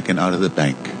be taken out of the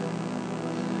bank.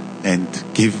 And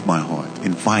give my heart.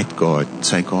 Invite God. And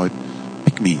say, God,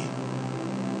 pick me.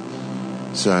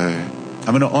 So I'm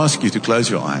going to ask you to close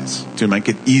your eyes to make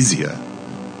it easier.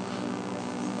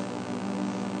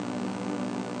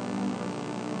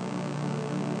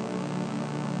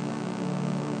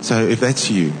 So if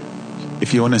that's you,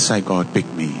 if you want to say, God, pick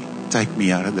me, take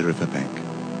me out of the riverbank.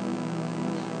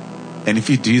 And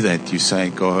if you do that, you say,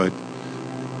 God,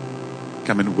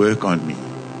 come and work on me.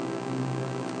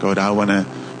 God, I want to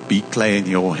be clay in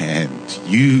your hand.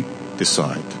 You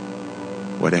decide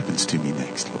what happens to me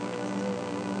next, Lord.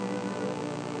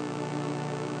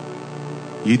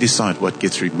 You decide what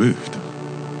gets removed.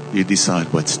 You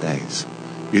decide what stays.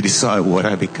 You decide what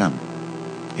I become.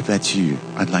 If that's you,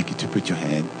 I'd like you to put your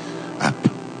hand up.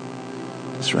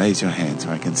 Just raise your hand so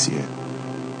I can see it.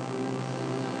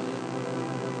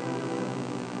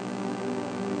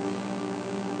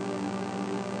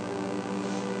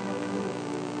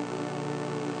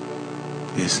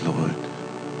 Yes, Lord.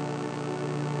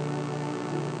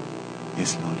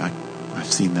 Yes, Lord.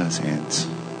 I've seen those hands.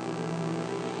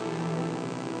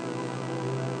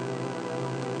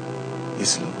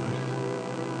 Yes, Lord.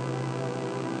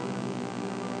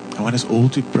 I want us all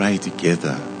to pray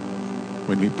together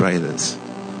when we pray this.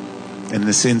 And in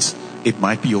a sense, it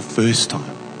might be your first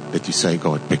time that you say,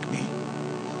 God, pick me.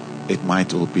 It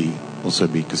might also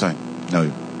be, because I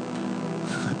know,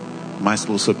 it might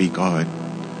also be, God,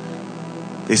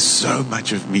 there's so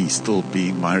much of me still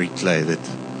being miry clay that,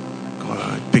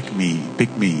 God, pick me,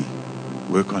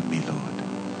 work on me, Lord.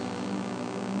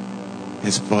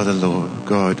 Yes, Father, Lord,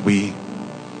 God, we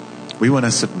want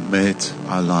to submit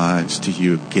our lives to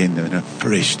you again and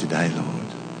afresh today, Lord.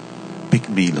 Pick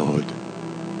me, Lord.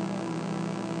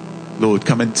 Lord,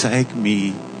 come and take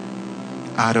me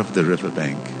out of the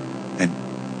riverbank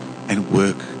and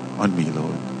work on me,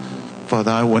 Lord.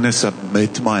 Father, I want to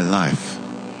submit my life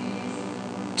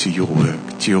to your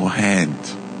work, to your hand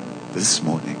this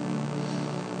morning.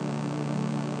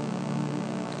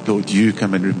 Lord, you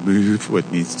come and remove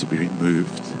what needs to be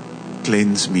removed.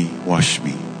 Cleanse me, wash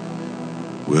me,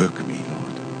 work me,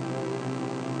 Lord.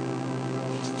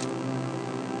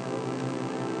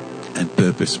 And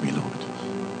purpose me, Lord.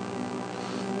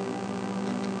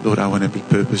 Lord, I want to be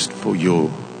purposed for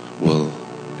your will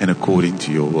and according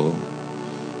to your will.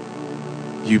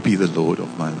 You be the Lord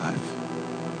of my life.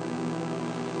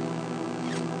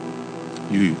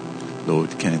 You,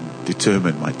 Lord, can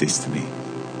determine my destiny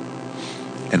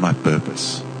and my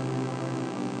purpose.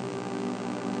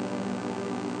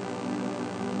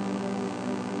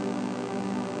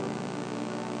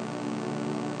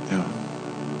 Yeah.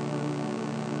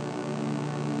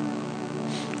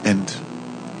 And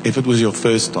if it was your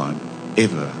first time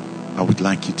ever, I would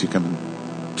like you to come and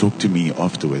talk to me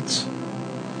afterwards.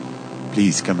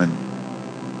 Please come and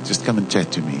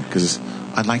chat to me, because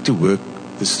I'd like to work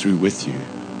this through with you.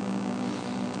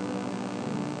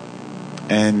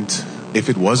 And if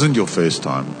it wasn't your first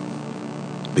time,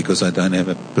 because I don't have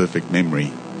a perfect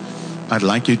memory, I'd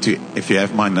like you to, if you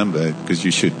have my number, because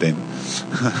you should then,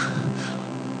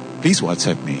 please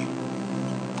WhatsApp me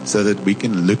so that we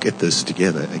can look at this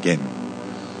together again.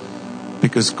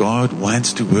 because God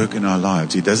wants to work in our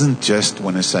lives. He doesn't just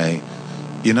want to say,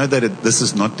 you know that this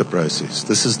is not the process.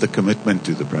 This is the commitment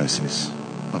to the process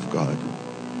of God.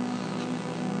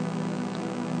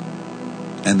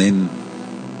 And then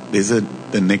there's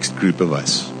the next group of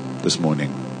us this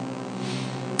morning.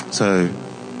 So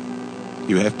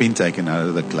you have been taken out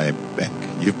of the clay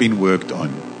bank. You've been worked on.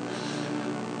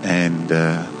 And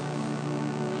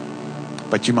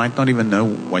but you might not even know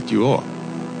what you are.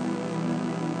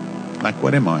 Like,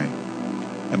 what am I?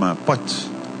 Am I a pot?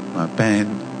 Am I a pan?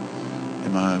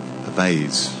 Am I a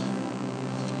vase?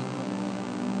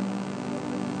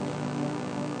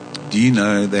 Do you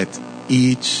know that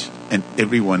each and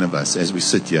every one of us, as we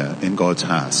sit here in God's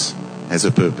house, has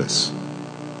a purpose?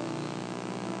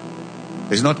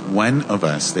 There's not one of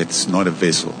us that's not a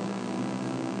vessel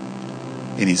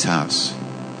in His house.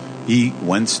 He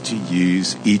wants to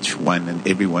use each one and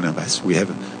every one of us. We have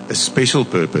a special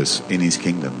purpose in His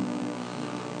kingdom.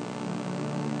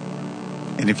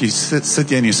 And if you sit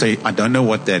here and you say, I don't know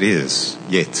what that is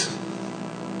yet,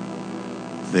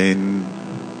 then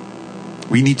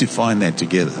we need to find that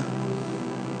together.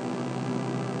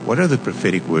 What are the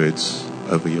prophetic words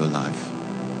over your life?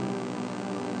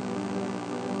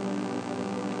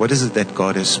 What is it that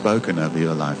God has spoken over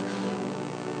your life?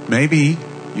 Maybe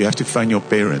you have to phone your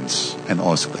parents and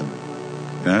ask them,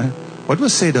 you know, what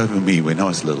was said over me when I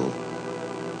was little?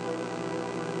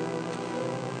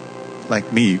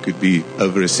 Like me, you could be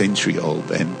over a century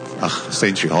old and half a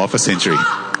century.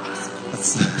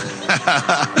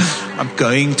 I'm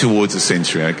going towards a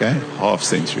century, okay? Half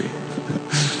century.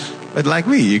 But like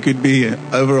me, you could be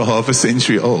over a half a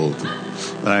century old.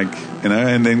 Like, you know,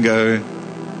 and then go,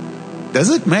 does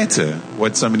it matter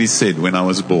what somebody said when I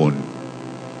was born?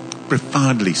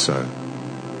 Profoundly so.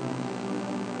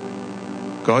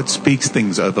 God speaks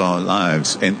things over our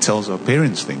lives and tells our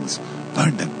parents things.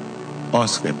 Phone them.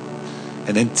 Ask them.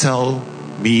 And then tell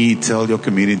me, tell your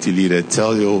community leader,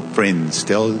 tell your friends,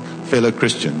 tell fellow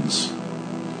Christians.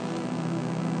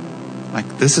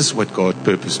 Like, this is what God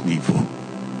purposed me for.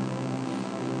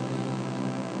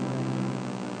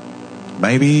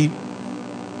 Maybe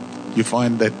you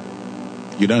find that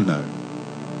you don't know.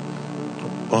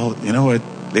 Well, you know what?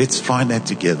 Let's find that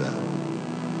together.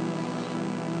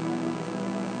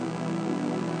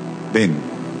 Then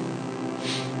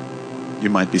you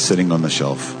might be sitting on the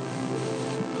shelf.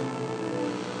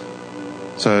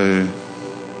 So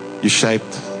you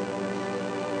shaped.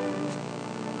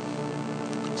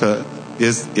 So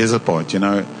here's a part, you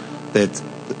know, that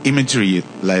imagery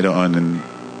later on, and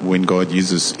when God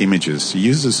uses images, He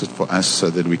uses it for us so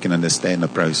that we can understand the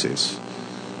process.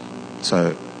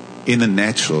 So in the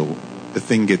natural, the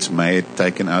thing gets made,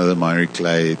 taken out of the miry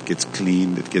clay, it gets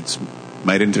cleaned, it gets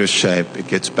made into a shape, it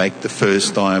gets baked the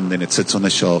first time, then it sits on the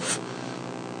shelf,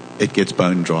 it gets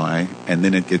bone dry, and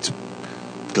then it gets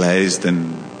glazed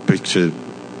and picture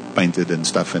painted and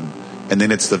stuff, and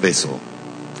then it's the vessel,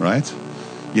 right?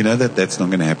 You know that's not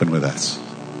going to happen with us.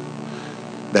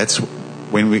 That's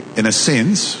when we, in a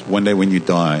sense, one day when you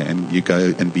die and you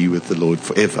go and be with the Lord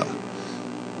forever,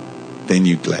 then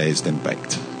you glazed and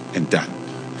baked and done,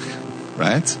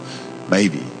 right?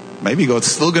 Maybe God's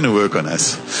still going to work on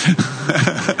us.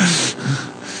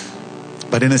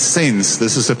 But in a sense,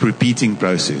 this is a repeating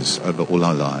process over all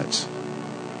our lives.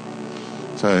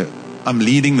 So I'm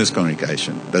leading this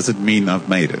congregation. Does it mean I've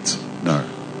made it? No.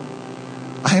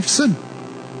 I have sinned.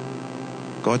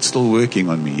 God's still working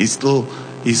on me. He's still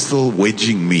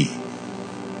wedging me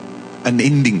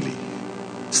unendingly.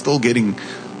 Still getting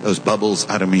those bubbles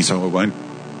out of me so I won't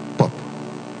pop.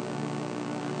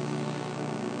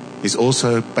 He's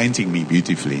also painting me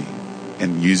beautifully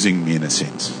and using me in a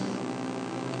sense.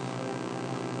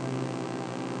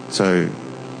 So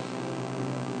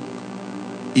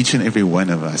each and every one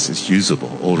of us is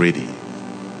usable already.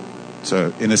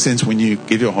 So in a sense, when you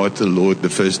give your heart to the Lord the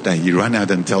first day, you run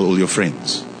out and tell all your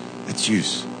friends. That's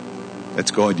use.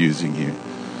 That's God using you.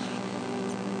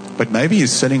 But maybe you're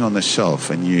sitting on the shelf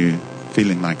and you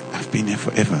feeling like, I've been here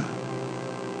forever.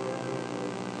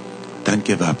 Don't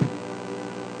give up.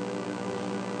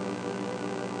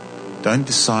 Don't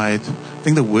decide. I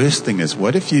think the worst thing is,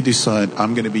 what if you decide,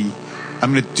 I'm going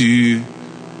to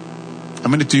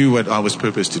do what I was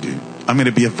purposed to do. I'm going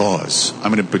to be a vase.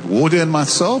 I'm going to put water in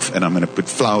myself and I'm going to put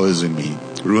flowers in me.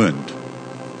 Ruined.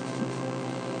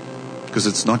 Because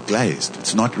it's not glazed.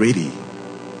 It's not ready.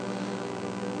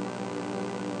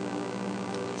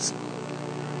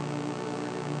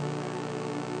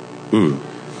 Ooh.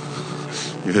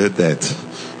 You heard that.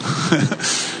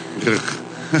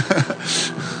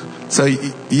 So,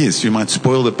 yes, you might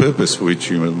spoil the purpose for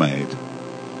which you were made.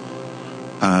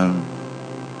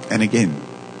 And again,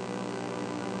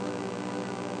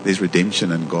 there's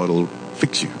redemption and God will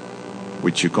fix you,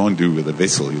 which you can't do with a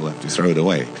vessel. You'll have to throw it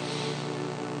away.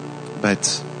 But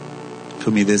for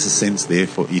me, there's a sense there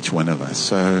for each one of us.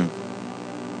 So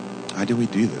how do we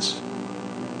do this?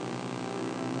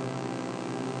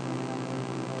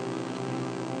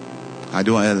 How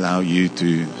do I allow you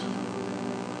to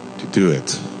do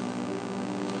it?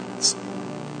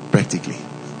 Practically.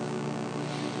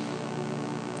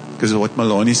 Because what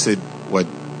Melanie said,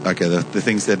 the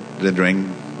things that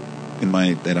rang in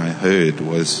that I heard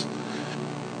was,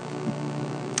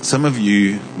 some of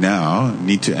you now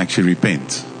need to actually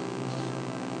repent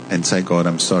and say, God,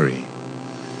 I'm sorry,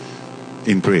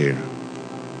 in prayer.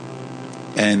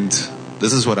 And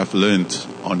this is what I've learned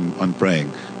on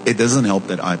praying. It doesn't help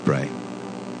that I pray.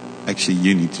 Actually,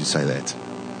 you need to say that.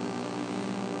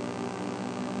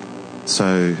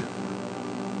 So,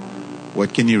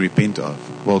 what can you repent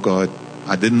of? Well, God,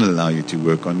 I didn't allow you to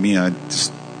work on me. I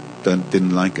just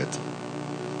didn't like it.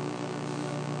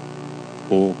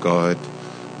 Or, God,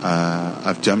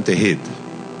 I've jumped ahead.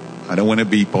 I don't want to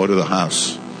be part of the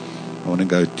house. I want to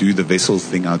go do the vessel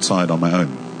thing outside on my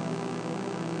own.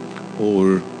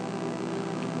 Or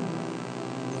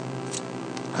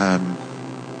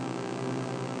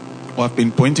I've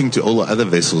been pointing to all the other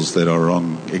vessels that are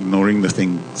wrong, ignoring the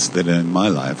things that are in my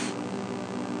life.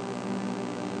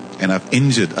 And I've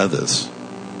injured others.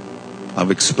 I've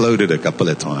exploded a couple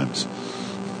of times.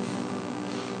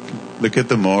 Look at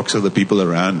the marks of the people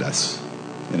around us.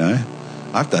 You know,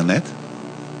 I've done that.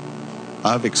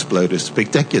 I've exploded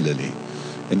spectacularly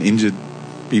and injured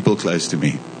people close to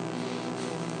me.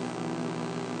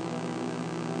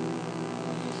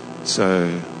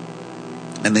 So,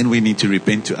 and then we need to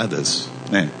repent to others.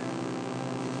 Yeah.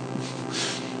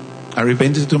 I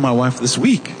repented to my wife this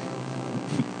week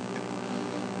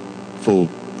for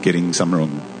getting some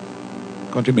wrong.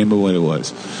 Can't remember what it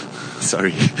was.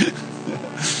 Sorry.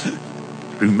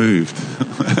 Removed.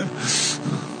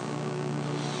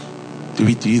 Do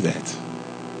we do that?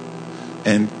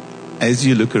 And as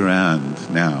you look around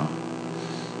now,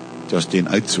 just in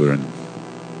Oudtshoorn,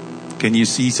 can you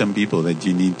see some people that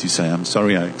you need to say, I'm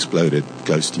sorry I exploded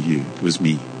close to you. It was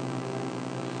me.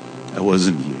 It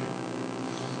wasn't you.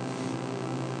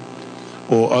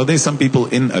 Or are there some people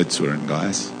in Oudtshoorn,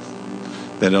 guys,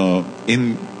 that are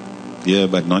in here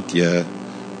but not here,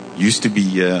 used to be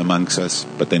here amongst us,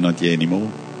 but they're not here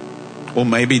anymore? Or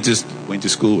maybe just went to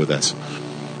school with us,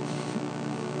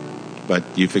 but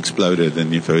you've exploded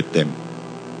and you've hurt them.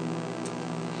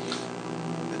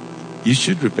 You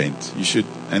should repent. You should,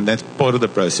 and that's part of the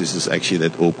process, is actually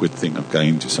that awkward thing of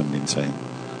going to somebody and saying,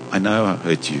 I know I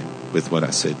hurt you with what I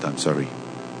said. I'm sorry.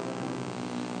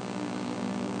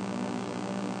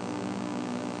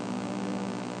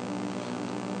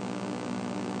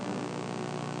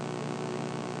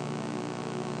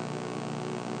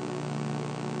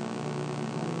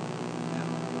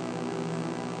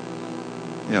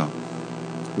 Yeah.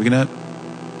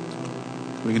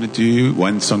 We're gonna do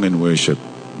one song in worship.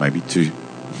 Maybe two.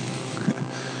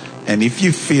 And if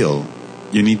you feel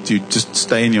you need to just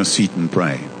stay in your seat and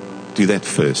pray, do that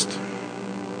first.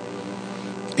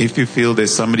 If you feel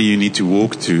there's somebody you need to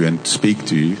walk to and speak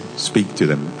to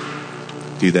them.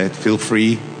 Do that. Feel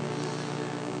free.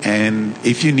 And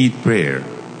if you need prayer,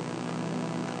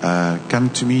 come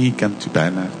to me, come to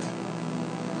Bernard.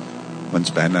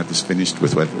 Once Bernard is finished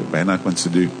with what Bernard wants to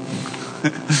do.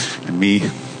 And me.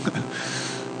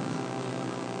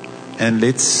 And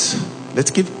let's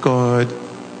give God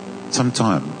some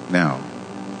time now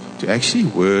to actually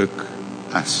work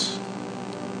us.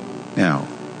 Now,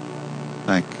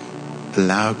 like,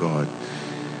 allow God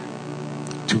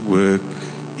to work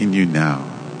in you now.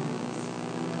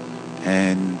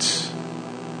 And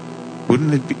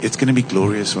wouldn't it be, it's going to be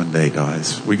glorious one day,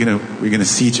 guys. We're going to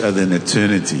see each other in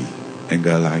eternity and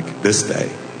go like, this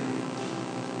day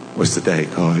was the day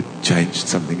God changed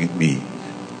something in me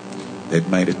that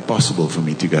made it possible for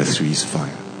me to go through his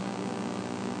fire.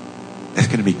 That's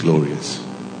going to be glorious.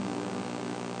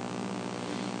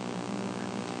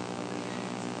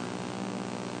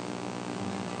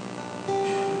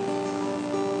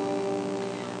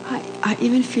 I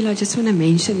even feel I just want to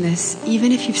mention this.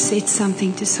 Even if you've said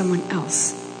something to someone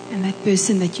else, and that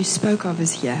person that you spoke of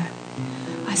is here.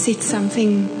 I said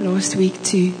something last week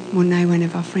to Monet, one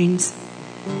of our friends,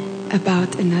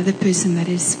 about another person that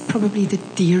is probably the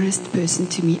dearest person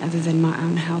to me other than my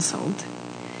own household.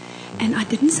 And I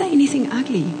didn't say anything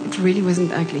ugly. It really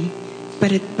wasn't ugly.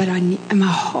 But in my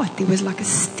heart, there was like a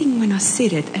sting when I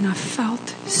said it. And I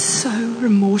felt so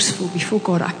remorseful before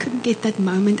God. I couldn't get that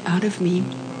moment out of me.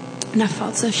 And I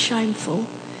felt so shameful.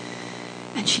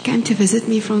 And she came to visit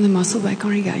me from the Musselback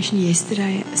congregation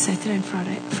yesterday, Saturday and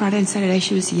Friday. Friday and Saturday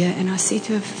she was here, and I said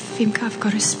to her, Femke, I've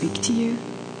got to speak to you.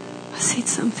 I said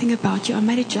something about you. I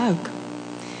made a joke.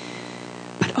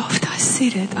 But after I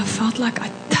said it, I felt like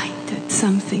I tainted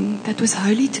something that was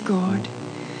holy to God.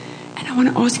 And I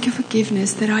want to ask your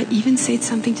forgiveness that I even said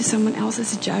something to someone else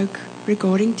as a joke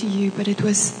regarding to you, but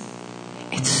it's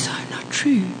so not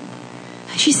true.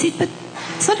 And she said, but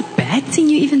it's not a bad thing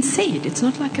you even said. It's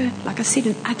not like I said,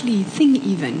 an ugly thing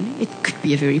even. It could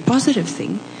be a very positive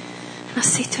thing. And I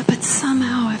said to her, but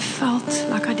somehow I felt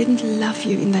like I didn't love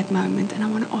you in that moment, and I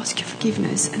want to ask your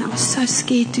forgiveness. And I was so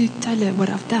scared to tell her what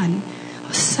I've done. I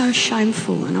was so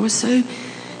shameful, and I was so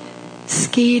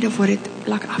scared of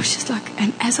I was just like,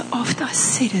 and after I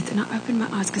said it, and I opened my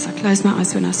eyes, because I closed my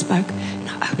eyes when I spoke, and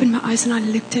I opened my eyes and I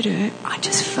looked at her, I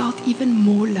just felt even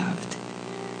more loved.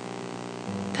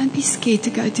 Don't be scared to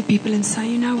go to people and say,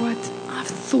 you know what, I've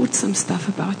thought some stuff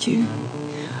about you.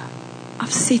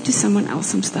 I've said to someone else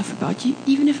some stuff about you,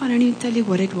 even if I don't even tell you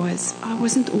what it was. I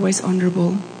wasn't always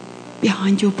honorable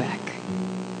behind your back.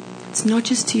 It's not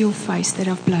just to your face that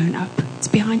I've blown up. It's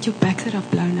behind your back that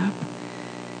I've blown up.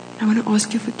 I want to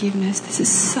ask your forgiveness. This is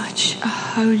such a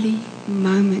holy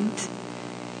moment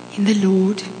in the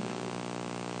Lord.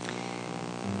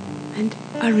 And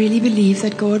I really believe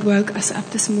that God woke us up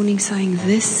this morning saying,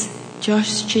 this,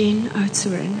 Oudtshoorn,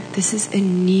 Oudtshoorn, this is a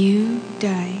new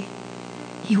day.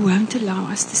 He won't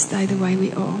allow us to stay the way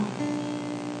we are.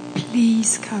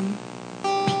 Please come.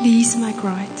 Please make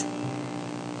right.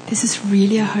 This is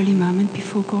really a holy moment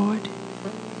before God.